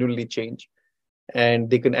there's genuinely change, and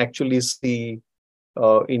they can actually see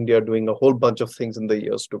India doing a whole bunch of things in the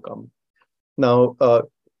years to come. Now,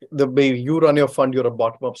 the way you run your fund, you're a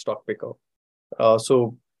bottom-up stock picker.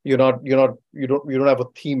 So you don't have a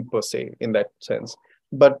theme per se in that sense.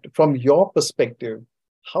 But from your perspective,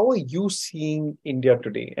 how are you seeing India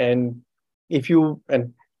today? And if you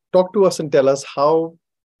talk to us and tell us how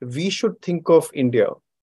we should think of India,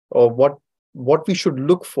 or what we should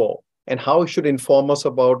look for, and how it should inform us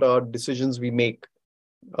about our decisions we make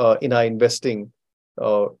in our investing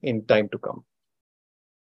in time to come?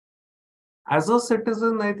 As a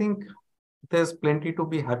citizen, I think there's plenty to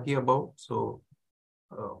be happy about. So,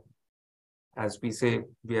 uh, as we say,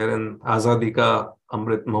 we are in Azadi Ka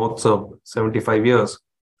Amrit Mahotsav, 75 years.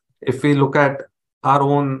 If we look at our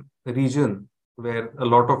own region, where a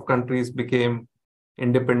lot of countries became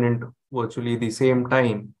independent virtually the same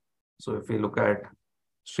time. So if we look at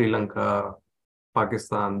Sri Lanka,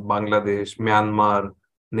 Pakistan, Bangladesh, Myanmar,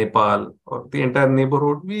 Nepal, or the entire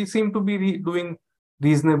neighborhood, we seem to be doing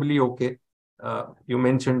reasonably okay. You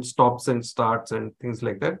mentioned stops and starts and things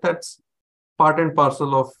like that. That's part and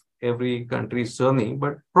parcel of every country's journey.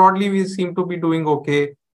 But broadly, we seem to be doing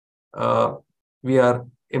okay. We are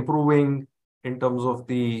improving in terms of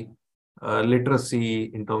the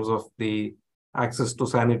literacy, in terms of the access to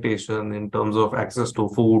sanitation, in terms of access to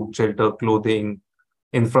food, shelter, clothing,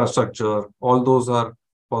 infrastructure. All those are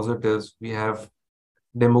positives. We have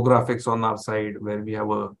demographics on our side where we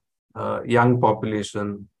have a young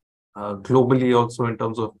population. Globally, also in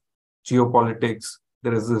terms of geopolitics,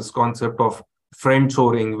 there is this concept of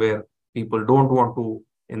friendshoring where people don't want to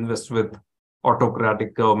invest with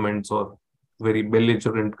autocratic governments or very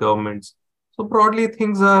belligerent governments. So broadly,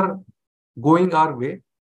 things are going our way.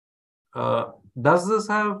 Does this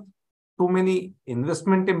have too many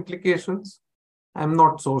investment implications? I'm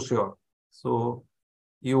not so sure. So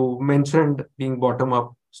you mentioned being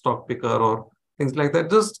bottom-up stock picker or things like that.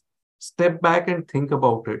 Just step back and think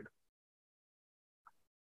about it.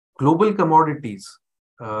 Global commodities,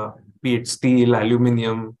 be it steel,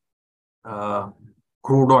 aluminium,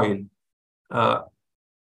 crude oil,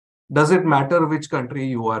 does it matter which country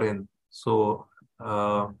you are in? So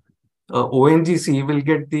ONGC will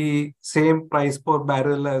get the same price per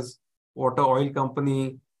barrel as what an oil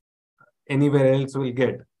company anywhere else will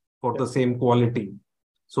get for the same quality.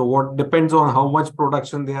 So what depends on how much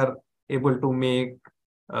production they are able to make,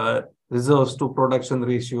 reserves to production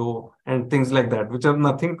ratio and things like that, which have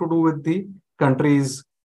nothing to do with the country's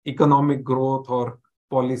economic growth or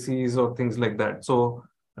policies or things like that. So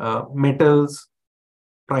metals,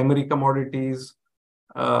 primary commodities,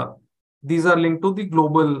 these are linked to the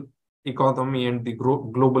global economy and the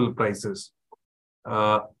global prices.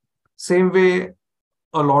 Same way,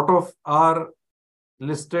 a lot of our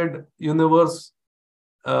listed universe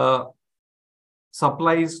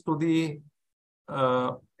supplies to the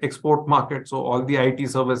export market. So all the IT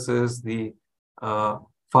services, the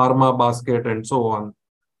pharma basket, and so on.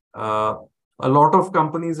 A lot of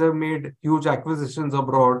companies have made huge acquisitions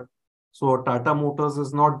abroad. So Tata Motors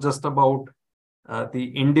is not just about the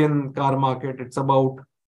Indian car market. It's about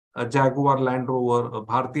Jaguar Land Rover.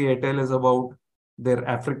 Bharti Airtel is about their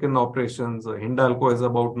African operations. Hindalco is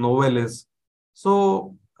about Novelis.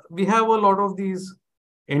 So we have a lot of these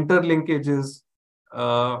interlinkages.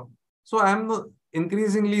 So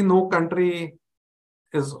increasingly, no country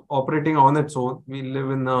is operating on its own. We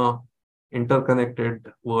live in a interconnected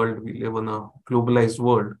world. We live in a globalized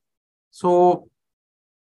world. So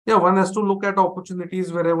yeah, one has to look at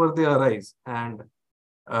opportunities wherever they arise. And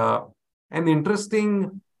an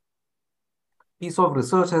interesting piece of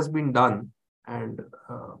research has been done, and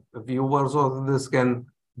viewers of this can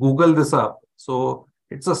Google this up. So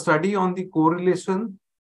it's a study on the correlation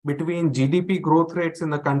between GDP growth rates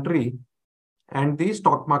in a country and the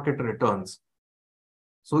stock market returns.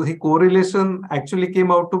 So the correlation actually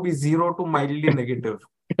came out to be 0 to mildly negative.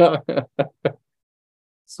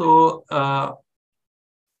 So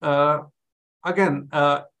again,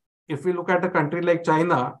 if we look at a country like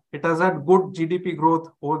China, it has had good GDP growth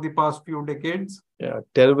over the past few decades. Yeah,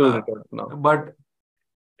 terrible returns now. But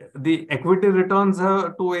the equity returns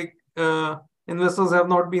to investors have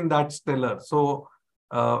not been that stellar. So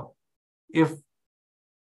if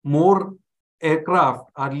more aircraft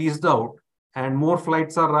are leased out and more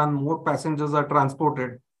flights are run, more passengers are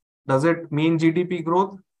transported, does it mean GDP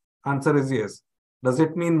growth? Answer is yes. Does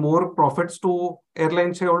it mean more profits to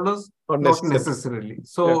airline shareholders? Not necessarily.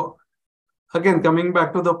 So again, coming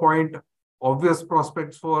back to the point, obvious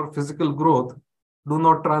prospects for physical growth do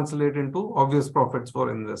not translate into obvious profits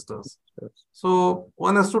for investors. Yes. So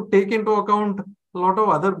one has to take into account a lot of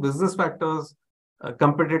other business factors,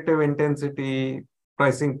 competitive intensity,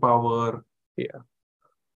 pricing power,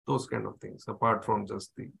 those kind of things, apart from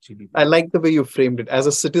just the GDP. I like the way you framed it. As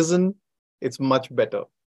a citizen, it's much better.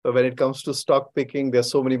 But when it comes to stock picking,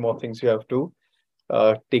 there's so many more things you have to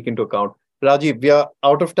take into account. Rajeev, we are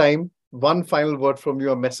out of time. One final word from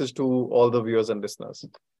you, a message to all the viewers and listeners.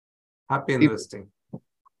 Happy investing.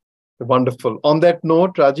 Wonderful. On that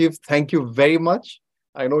note, Rajeev, thank you very much.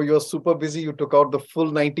 I know you're super busy. You took out the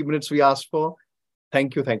full 90 minutes we asked for.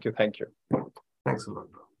 Thank you. Thanks a lot.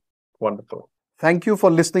 Wonderful. Thank you for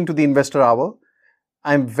listening to the Investor Hour.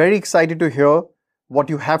 I'm very excited to hear what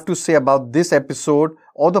you have to say about this episode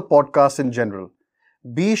or the podcast in general.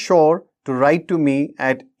 Be sure to write to me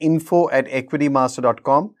at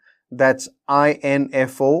info@equitymaster.com. That's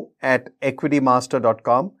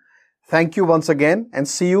info@equitymaster.com. Thank you once again and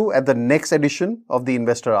see you at the next edition of the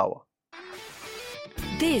Investor Hour.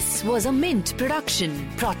 This was a Mint production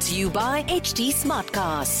brought to you by HT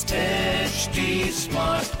Smartcast. HT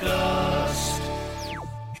Smartcast.